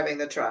llamas driving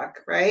the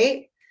truck,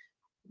 right?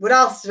 What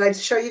else did I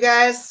show you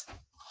guys?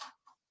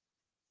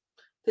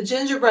 The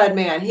gingerbread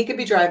man. He could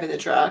be driving the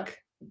truck.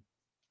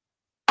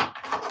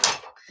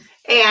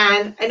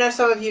 And I know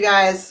some of you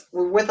guys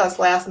were with us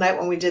last night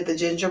when we did the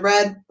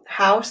gingerbread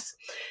house.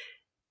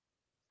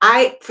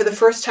 I, for the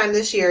first time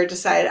this year,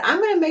 decided I'm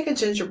going to make a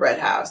gingerbread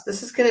house.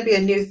 This is going to be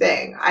a new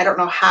thing. I don't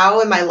know how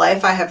in my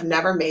life I have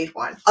never made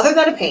one, other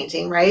than a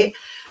painting, right?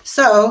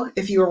 So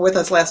if you were with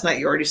us last night,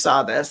 you already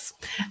saw this.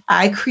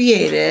 I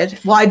created,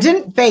 well, I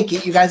didn't bake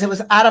it, you guys. It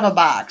was out of a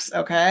box,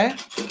 okay?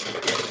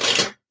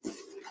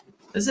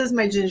 This is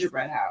my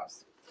gingerbread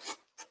house.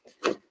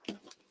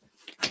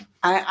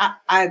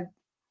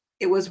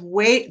 It was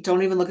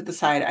don't even look at the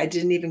side. I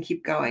didn't even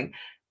keep going.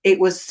 It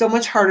was so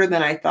much harder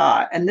than I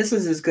thought. And this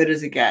is as good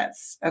as it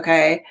gets.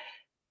 Okay.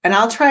 And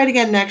I'll try it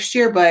again next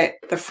year, but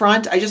the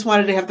front, I just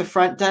wanted to have the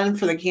front done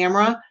for the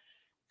camera.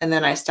 And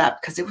then I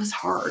stopped because it was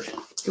hard.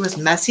 It was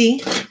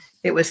messy.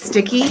 It was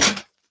sticky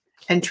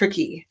and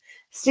tricky.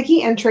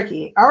 Sticky and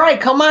tricky. All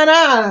right, come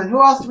on.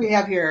 Who else do we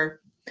have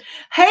here?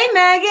 Hey,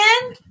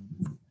 Megan.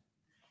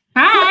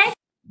 Hi.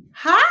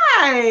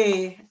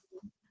 Hi.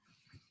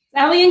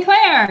 Ellie and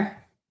Claire.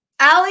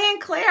 Ellie and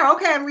Claire.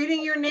 Okay, I'm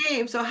reading your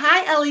name. So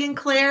hi, Ellie and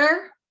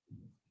Claire.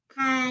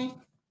 Hi.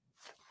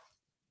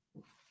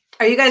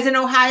 Are you guys in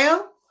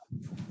Ohio?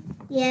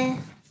 Yeah.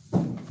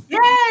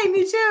 Yay,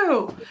 me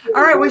too.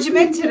 All right, what'd you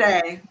make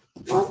today?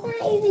 I'm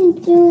not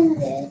even doing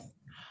this.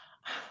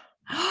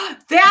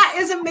 That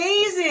is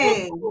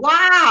amazing.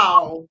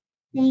 Wow.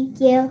 Thank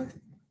you.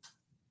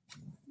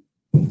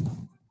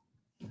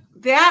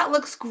 That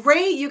looks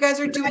great. You guys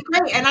are doing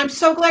great. And I'm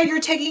so glad you're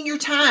taking your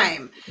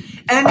time.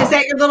 And is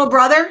that your little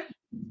brother?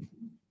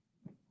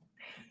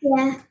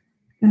 Yeah.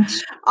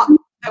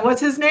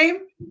 What's his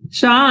name?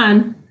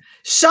 Sean.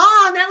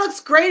 Sean, that looks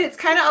great. It's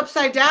kind of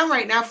upside down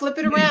right now. Flip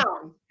it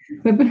around.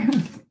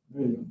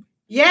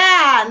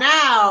 Yeah,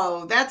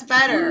 now that's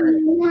better.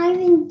 I'm not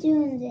even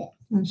doing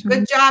this.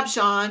 Good job,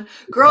 Sean.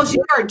 Girls,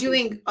 you are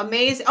doing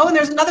amazing. Oh, and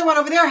there's another one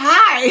over there.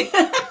 Hi.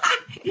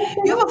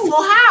 You have a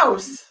full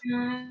house.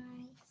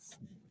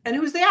 And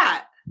who's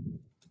that?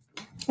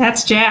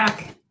 That's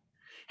Jack.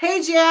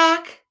 Hey,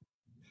 Jack.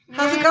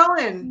 How's it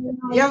going?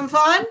 You having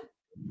fun?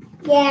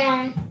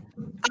 Yeah.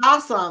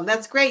 Awesome.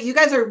 That's great. You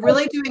guys are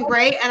really doing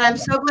great. And I'm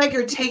so glad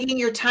you're taking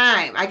your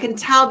time. I can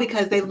tell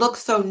because they look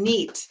so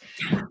neat.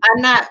 I'm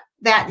not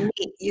that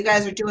neat. You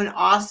guys are doing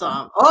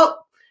awesome. Oh,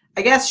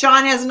 I guess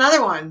Sean has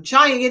another one.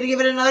 Sean, you going to give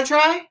it another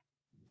try?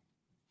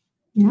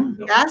 Yeah.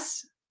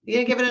 Yes? You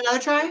going to give it another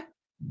try?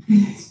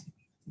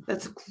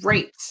 That's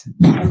great.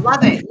 I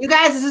love it. You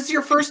guys, is this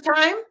your first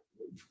time?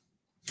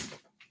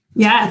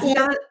 Yes.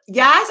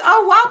 Yes?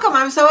 Oh, welcome.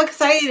 I'm so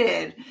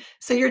excited.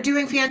 So you're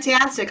doing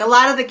fantastic. A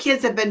lot of the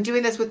kids have been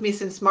doing this with me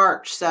since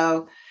March,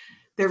 so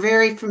they're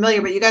very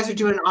familiar, but you guys are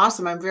doing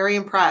awesome. I'm very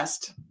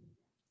impressed.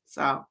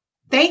 So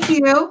thank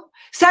you.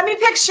 Send me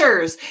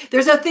pictures.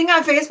 There's a thing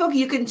on Facebook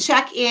you can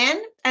check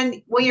in,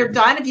 and when you're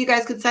done, if you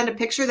guys could send a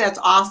picture, that's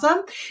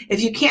awesome. If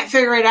you can't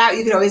figure it out,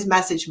 you can always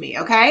message me,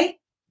 okay?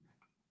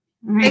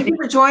 Right. Thank you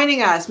for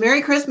joining us.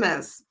 Merry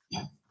Christmas.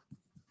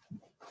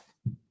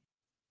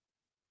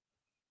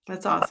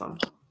 That's awesome.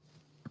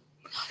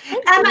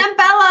 And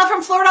Bella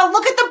from Florida,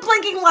 look at the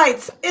blinking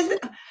lights. How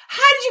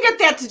did you get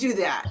that to do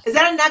that? Is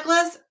that a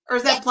necklace or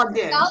is that plugged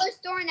in? Dollar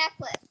store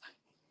necklace.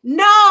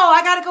 No,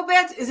 I got to go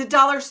back. Is it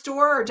Dollar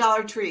Store or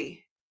Dollar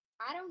Tree?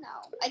 I don't know.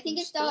 I think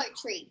it's Dollar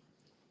Tree.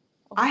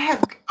 I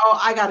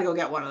got to go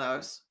get one of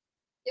those.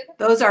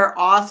 Those are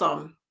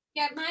awesome.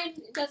 Yeah, mine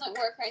doesn't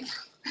work right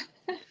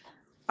now.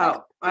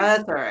 Oh, well,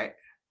 that's all right.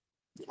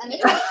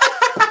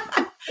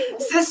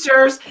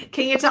 Sisters,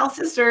 can you tell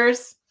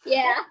sisters?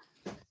 Yeah.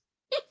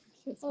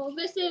 Well,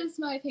 this is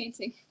my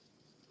painting.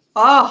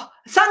 Oh,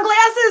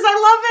 sunglasses.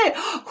 I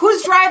love it.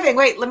 Who's driving?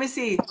 Wait, let me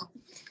see.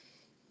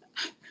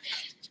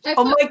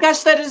 Oh my gosh,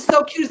 that is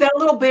so cute. Is that a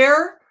little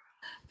bear?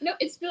 No,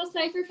 it's Bill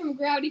Cipher from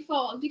Gravity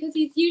Falls because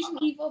he's usually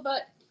evil,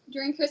 but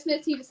during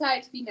Christmas he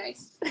decided to be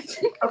nice.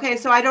 Okay,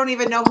 so I don't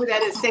even know who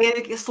that is. Say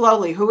it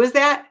slowly. Who is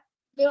that?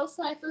 Bill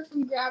Cipher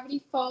from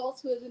Gravity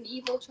Falls, who is an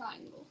evil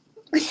triangle.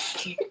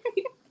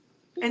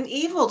 An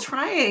evil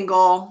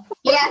triangle.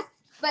 Yes,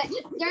 but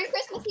during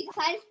Christmas he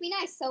decided to be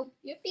nice, so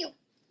you.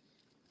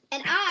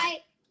 And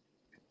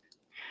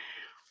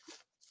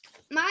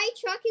my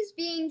truck is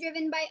being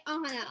driven by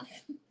Anna.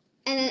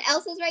 And then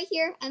Elsa's right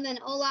here, and then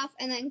Olaf,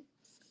 and then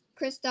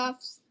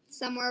Kristoff's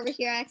somewhere over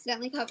here. I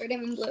accidentally covered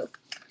him in blue.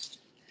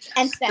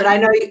 And Sven. But I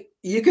know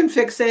you can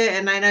fix it,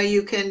 and I know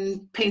you can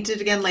paint it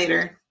again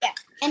later. Yeah.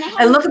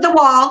 And look at the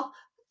wall.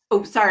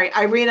 Oh, sorry.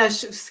 Irina,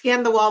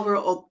 scan the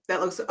wall.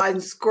 That looks.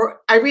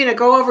 Irina,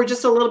 go over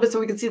just a little bit so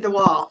we can see the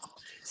wall.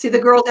 See, the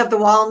girls have the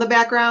wall in the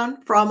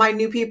background for all my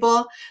new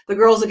people. The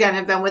girls, again,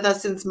 have been with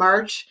us since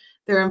March.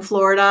 They're in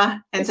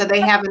Florida, and so they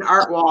have an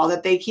art wall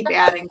that they keep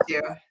adding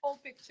to. Whole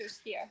pictures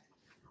here.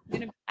 I'm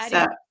going to be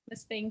adding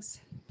these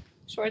things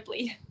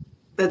shortly.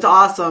 That's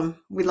awesome.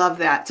 We love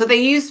that. So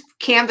they use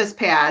canvas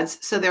pads,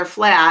 so they're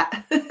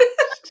flat.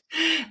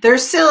 They're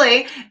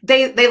silly.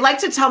 They like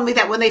to tell me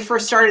that when they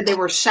first started, they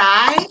were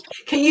shy.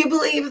 Can you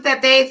believe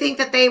that they think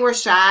that they were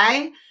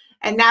shy?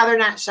 And now they're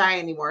not shy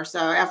anymore. So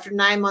after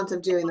 9 months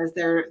of doing this,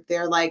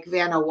 they're like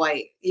Vanna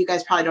White. You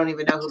guys probably don't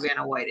even know who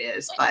Vanna White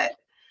is, but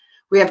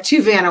we have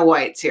 2 Vanna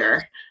Whites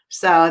here.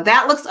 So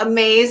that looks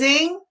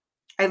amazing.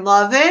 I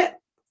love it.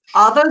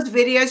 All those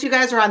videos, you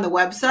guys, are on the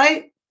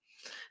website.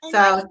 And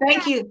so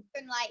thank you.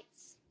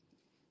 Lights.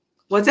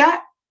 What's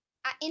that?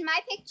 In my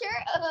picture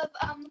of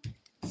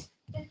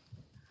the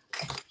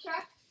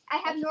truck, I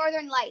have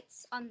northern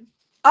lights on.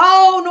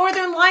 Oh,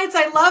 Northern Lights.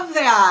 I love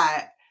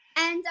that.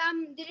 And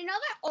did you know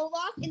that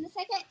Olaf in the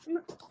second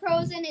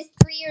Frozen is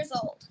 3 years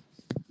old?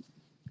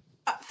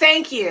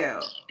 Thank you.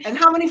 And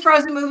how many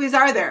Frozen movies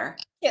are there?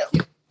 2.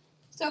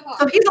 So far.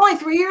 So he's only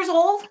 3 years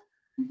old?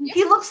 Yeah.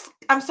 He looks,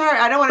 I'm sorry,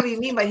 I don't want to be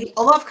mean, but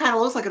Olaf kind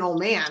of looks like an old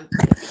man.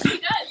 He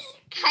does.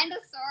 Kind of,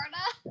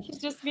 sorta. He's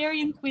just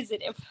very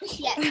inquisitive.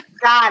 Yes.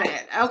 Got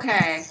it.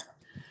 Okay.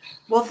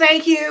 Well,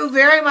 thank you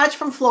very much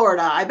from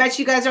Florida. I bet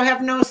you guys don't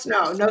have no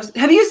snow. No.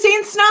 Have you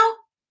seen snow?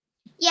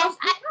 Yes,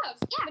 I have.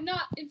 Yeah, but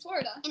not in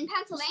Florida. In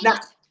Pennsylvania.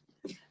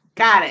 No.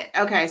 Got it.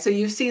 Okay, so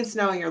you've seen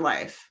snow in your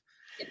life.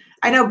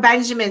 I know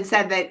Benjamin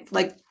said that,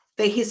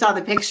 he saw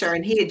the picture,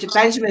 and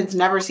Benjamin's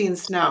never seen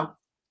snow.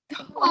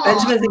 Aww.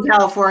 Benjamin's in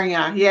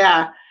California.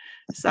 Yeah.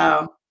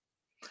 So,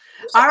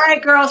 all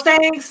right, girls.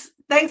 Thanks.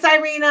 Thanks,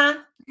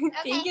 Irina.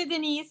 Okay. Thank you,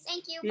 Denyse.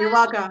 Thank you. You're Bye.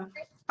 welcome.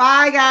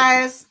 Bye,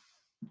 guys.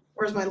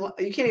 Where's my?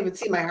 You can't even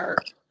see my heart.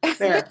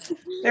 There.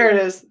 There it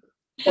is.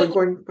 Boing,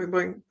 boing, boing,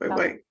 boing, boing,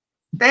 boing.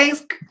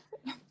 Thanks.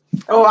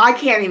 Oh, I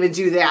can't even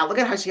do that. Look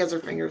at how she has her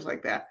fingers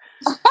like that.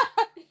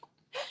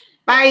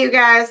 Bye, you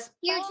guys.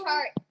 Huge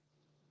heart.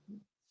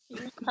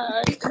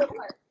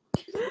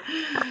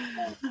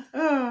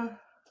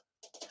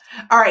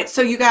 All right,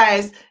 so you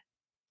guys,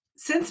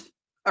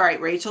 all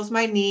right, Rachel's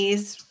my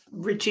niece,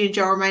 Richie and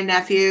Joe are my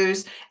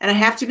nephews, and I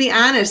have to be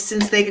honest,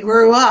 since they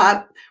grew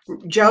up,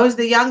 Joe's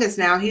the youngest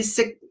now. He's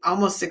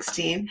almost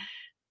 16,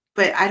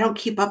 but I don't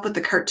keep up with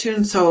the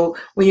cartoons. So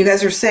when you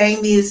guys are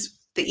saying the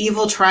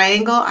evil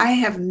triangle, I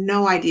have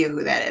no idea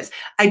who that is.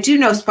 I do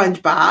know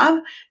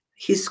SpongeBob.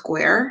 He's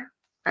square,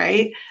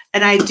 right?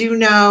 And I do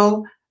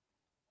know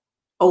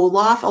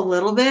Olaf a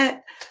little bit,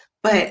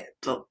 but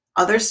the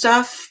other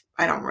stuff,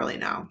 I don't really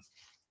know.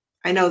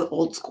 I know the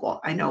old school.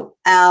 I know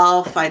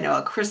Elf. I know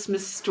A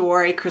Christmas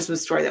Story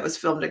that was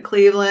filmed in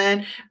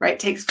Cleveland, right?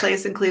 Takes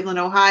place in Cleveland,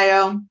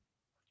 Ohio.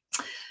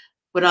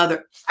 What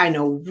other? I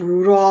know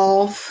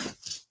Rudolph.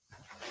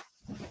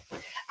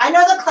 I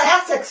know the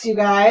classics, you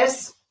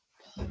guys.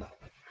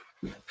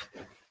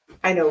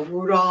 I know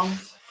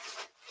Rudolph.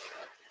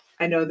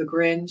 I know The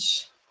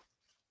Grinch.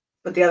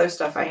 But the other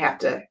stuff I have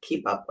to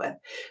keep up with.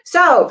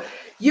 So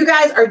you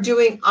guys are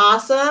doing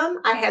awesome.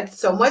 I had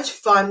so much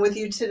fun with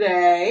you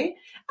today.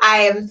 I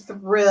am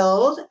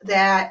thrilled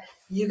that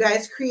you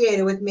guys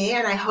created with me,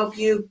 and I hope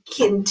you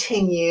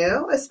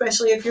continue,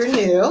 especially if you're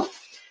new.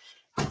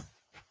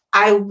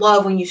 I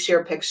love when you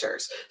share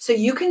pictures. So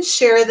you can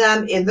share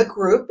them in the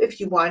group if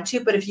you want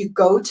to, but if you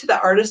go to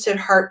the Artist at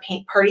Heart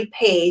Paint Party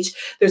page,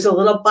 there's a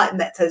little button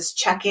that says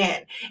check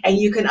in, and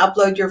you can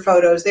upload your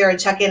photos there and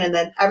check in, and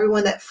then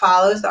everyone that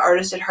follows the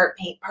Artist at Heart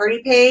Paint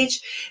Party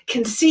page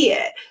can see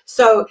it.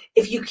 So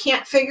if you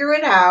can't figure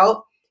it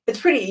out, it's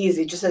pretty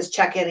easy. It just says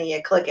check in and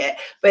you click it.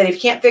 But if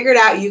you can't figure it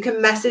out, you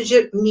can message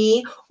it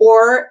me,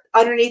 or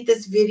underneath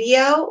this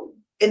video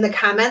in the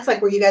comments,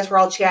 like where you guys were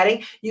all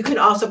chatting, you can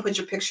also put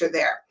your picture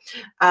there.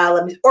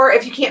 Or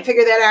if you can't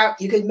figure that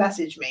out, you can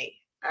message me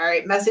All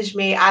right, message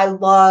me. I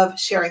love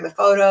sharing the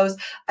photos.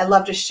 I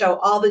love to show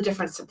all the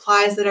different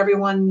supplies that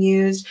everyone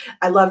used.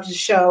 I love to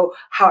show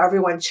how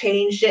everyone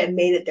changed it and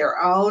made it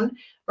their own,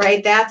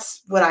 right?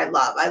 That's what I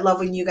love. I love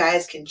when you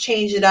guys can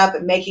change it up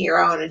and make it your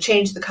own and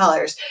change the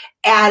colors,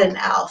 add an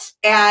elf,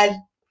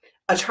 add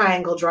a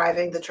triangle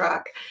driving the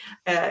truck,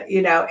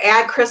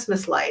 add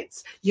Christmas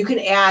lights. You can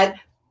add,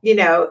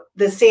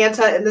 the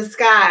Santa in the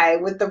sky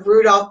with the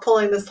Rudolph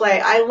pulling the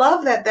sleigh. I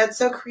love that. That's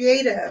so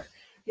creative.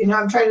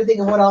 I'm trying to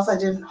think of what else I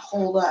didn't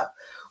hold up.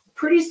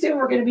 Pretty soon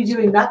we're going to be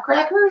doing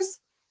nutcrackers.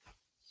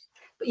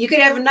 You could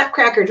have a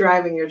nutcracker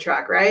driving your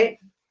truck, right?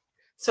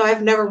 So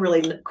I've never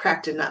really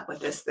cracked a nut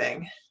with this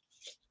thing.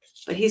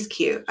 But he's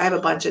cute. I have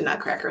a bunch of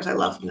nutcrackers. I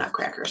love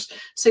nutcrackers.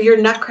 So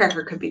your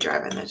nutcracker could be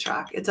driving the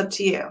truck. It's up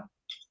to you.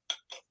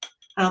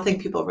 I don't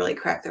think people really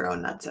crack their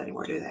own nuts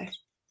anymore, do they?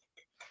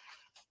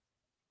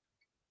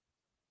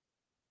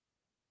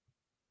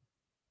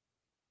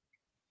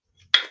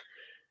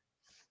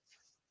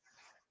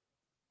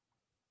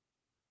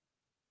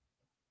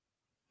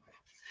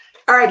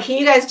 All right, can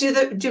you guys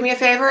do me a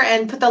favor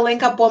and put the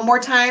link up one more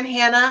time?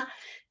 Hannah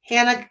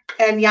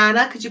and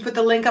Yana, could you put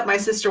the link up? My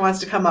sister wants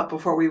to come up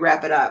before we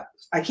wrap it up.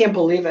 I can't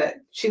believe it.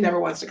 She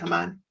never wants to come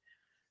on.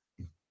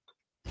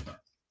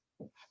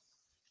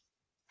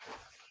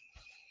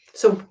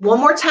 So one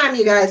more time,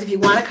 you guys, if you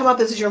want to come up,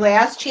 this is your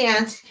last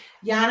chance.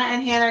 Yana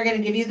and Hannah are going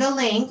to give you the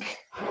link.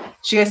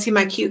 So you guys see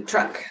my cute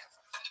truck.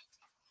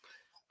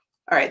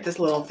 All right, this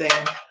little thing.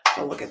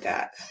 So look at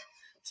that.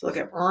 So look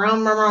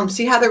at,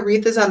 see how the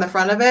wreath is on the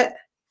front of it?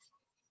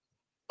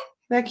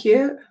 Isn't that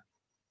cute?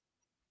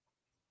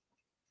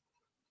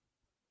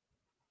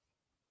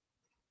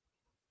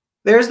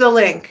 There's the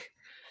link.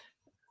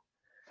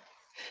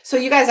 So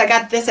you guys, I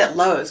got this at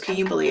Lowe's. Can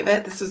you believe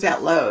it? This was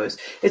at Lowe's.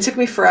 It took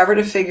me forever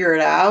to figure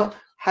it out,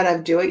 how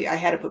to do it. I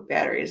had to put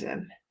batteries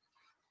in.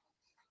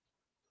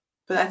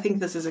 But I think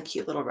this is a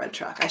cute little red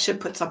truck. I should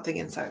put something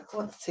inside.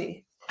 Let's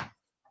see.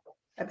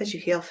 I bet you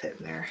he'll fit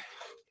in there.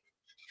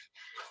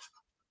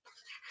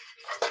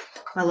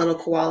 My little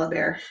koala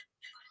bear.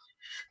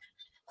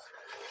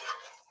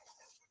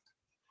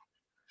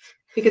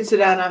 He could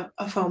sit on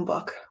a phone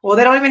book. Well,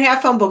 they don't even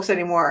have phone books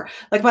anymore.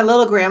 Like my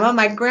little grandma.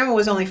 My grandma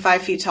was only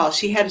 5 feet tall.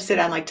 She had to sit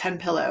on like 10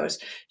 pillows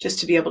just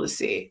to be able to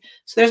see.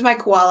 So there's my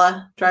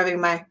koala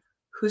driving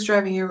who's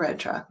driving your red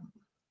truck?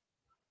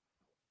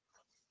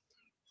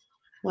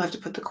 We'll have to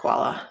put the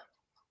koala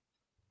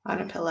on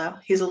a pillow.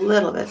 He's a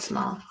little bit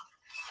small.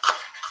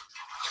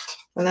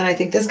 And then I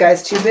think this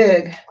guy's too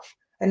big.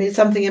 I need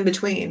something in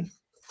between.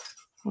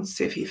 Let's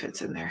see if he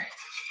fits in there.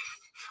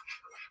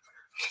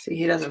 See,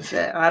 he doesn't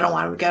fit. I don't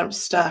want to get him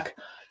stuck.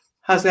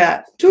 How's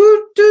that?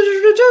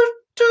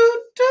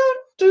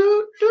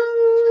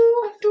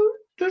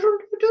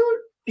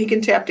 He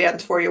can tap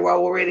dance for you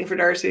while we're waiting for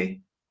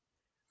Darcy.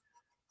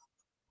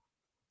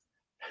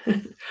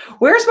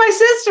 Where's my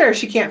sister?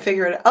 She can't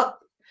figure it out. Oh,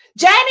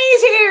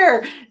 Jenny's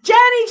here.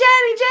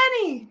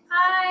 Jenny.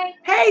 Hi.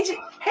 Hey,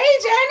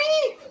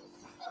 Jenny.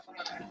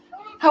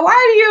 How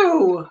are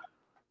you?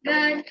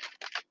 Good.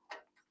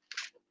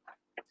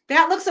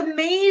 That looks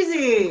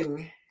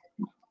amazing.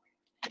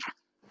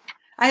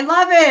 I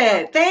love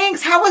it.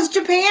 Thanks. How was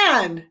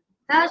Japan?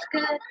 That was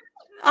good.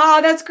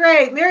 Oh, that's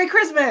great. Merry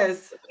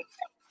Christmas.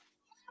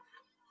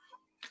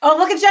 Oh,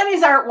 look at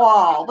Jenny's art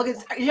wall. Look at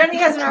Jenny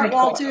has an art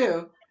wall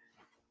too.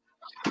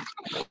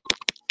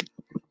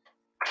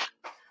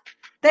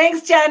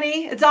 Thanks,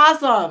 Jenny. It's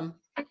awesome.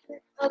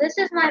 Oh, this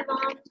is my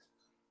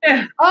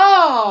mom.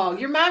 Oh,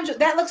 your mom.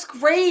 That looks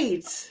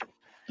great.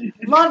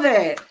 Love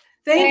it.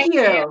 Thank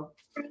you.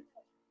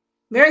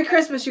 Merry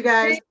Christmas, you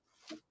guys.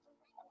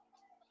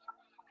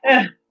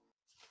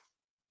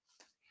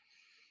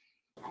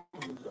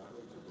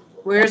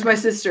 Where's my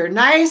sister?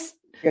 Nice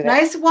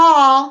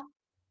wall.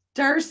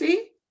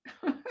 Darcy.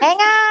 Hang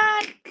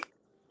on.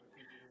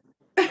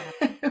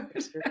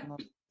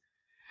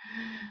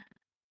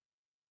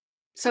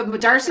 So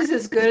Darcy's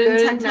as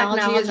good in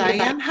technology as I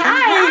am.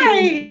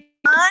 Hi.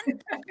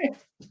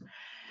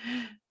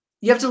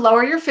 You have to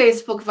lower your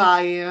Facebook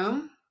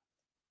volume.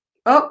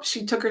 Oh,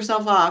 she took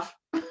herself off.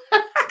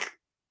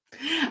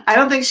 I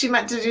don't think she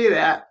meant to do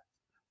that.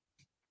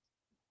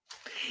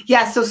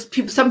 Yeah, so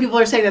some people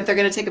are saying that they're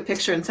going to take a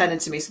picture and send it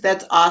to me. So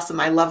that's awesome.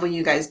 I love when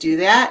you guys do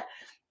that.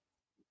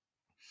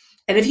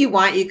 And if you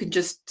want, you could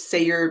just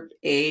say your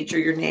age or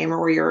your name or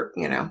where you're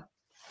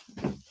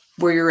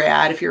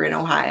at if you're in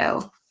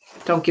Ohio.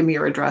 Don't give me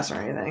your address or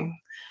anything.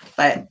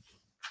 But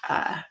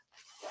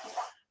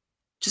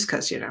just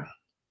because,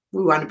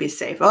 we want to be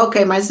safe.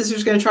 Okay, my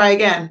sister's going to try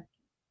again.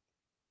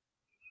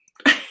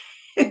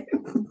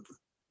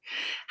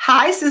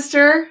 Hi,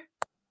 sister.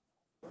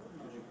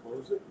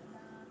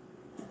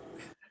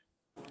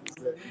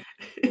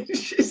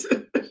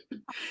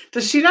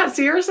 Does she not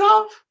see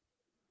herself?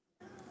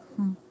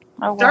 Oh,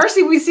 well.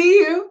 Darcy, we see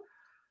you.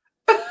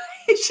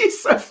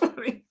 She's so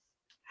funny.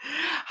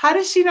 How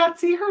does she not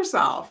see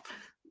herself?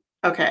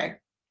 Okay.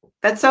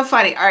 That's so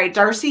funny. All right.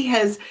 Darcy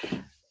has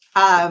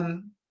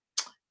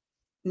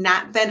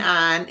not been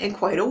on in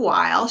quite a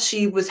while.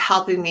 She was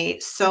helping me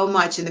so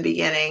much in the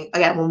beginning.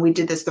 Again, when we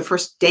did this, the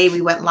first day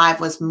we went live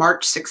was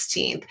March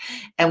 16th,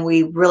 and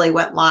we really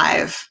went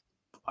live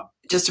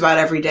just about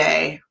every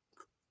day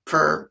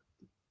for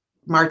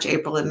March,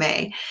 April, and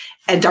May.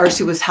 And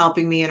Darcy was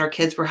helping me and her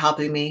kids were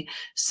helping me.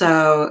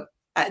 So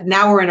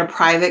now we're in a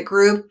private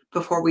group.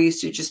 Before we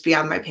used to just be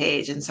on my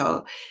page. And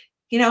so,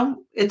 you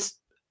know, it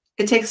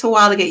takes a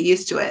while to get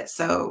used to it.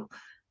 So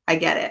I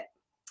get it.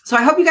 So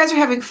I hope you guys are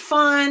having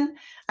fun.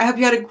 I hope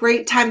you had a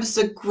great time. This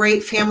is a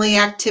great family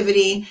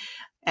activity.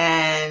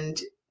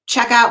 And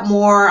check out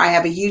more. I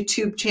have a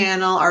YouTube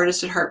channel,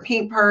 Artist at Heart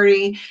Paint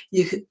Party.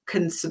 You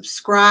can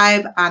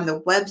subscribe on the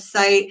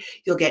website.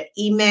 You'll get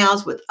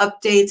emails with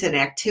updates and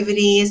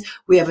activities.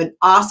 We have an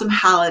awesome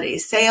holiday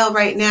sale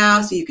right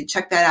now, so you can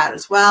check that out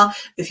as well.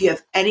 If you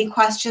have any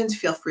questions,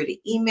 feel free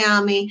to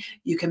email me.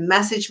 You can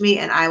message me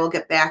and I will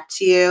get back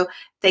to you.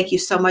 Thank you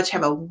so much.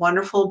 Have a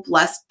wonderful,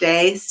 blessed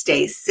day.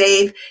 Stay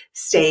safe,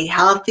 stay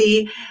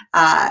healthy.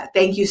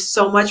 Thank you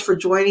so much for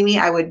joining me.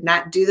 I would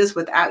not do this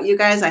without you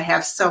guys. I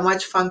have so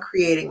much fun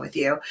creating with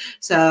you.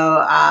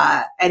 So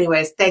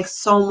anyways, thanks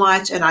so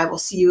much. And I will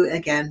see you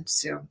again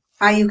soon.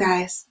 Bye, you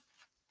guys.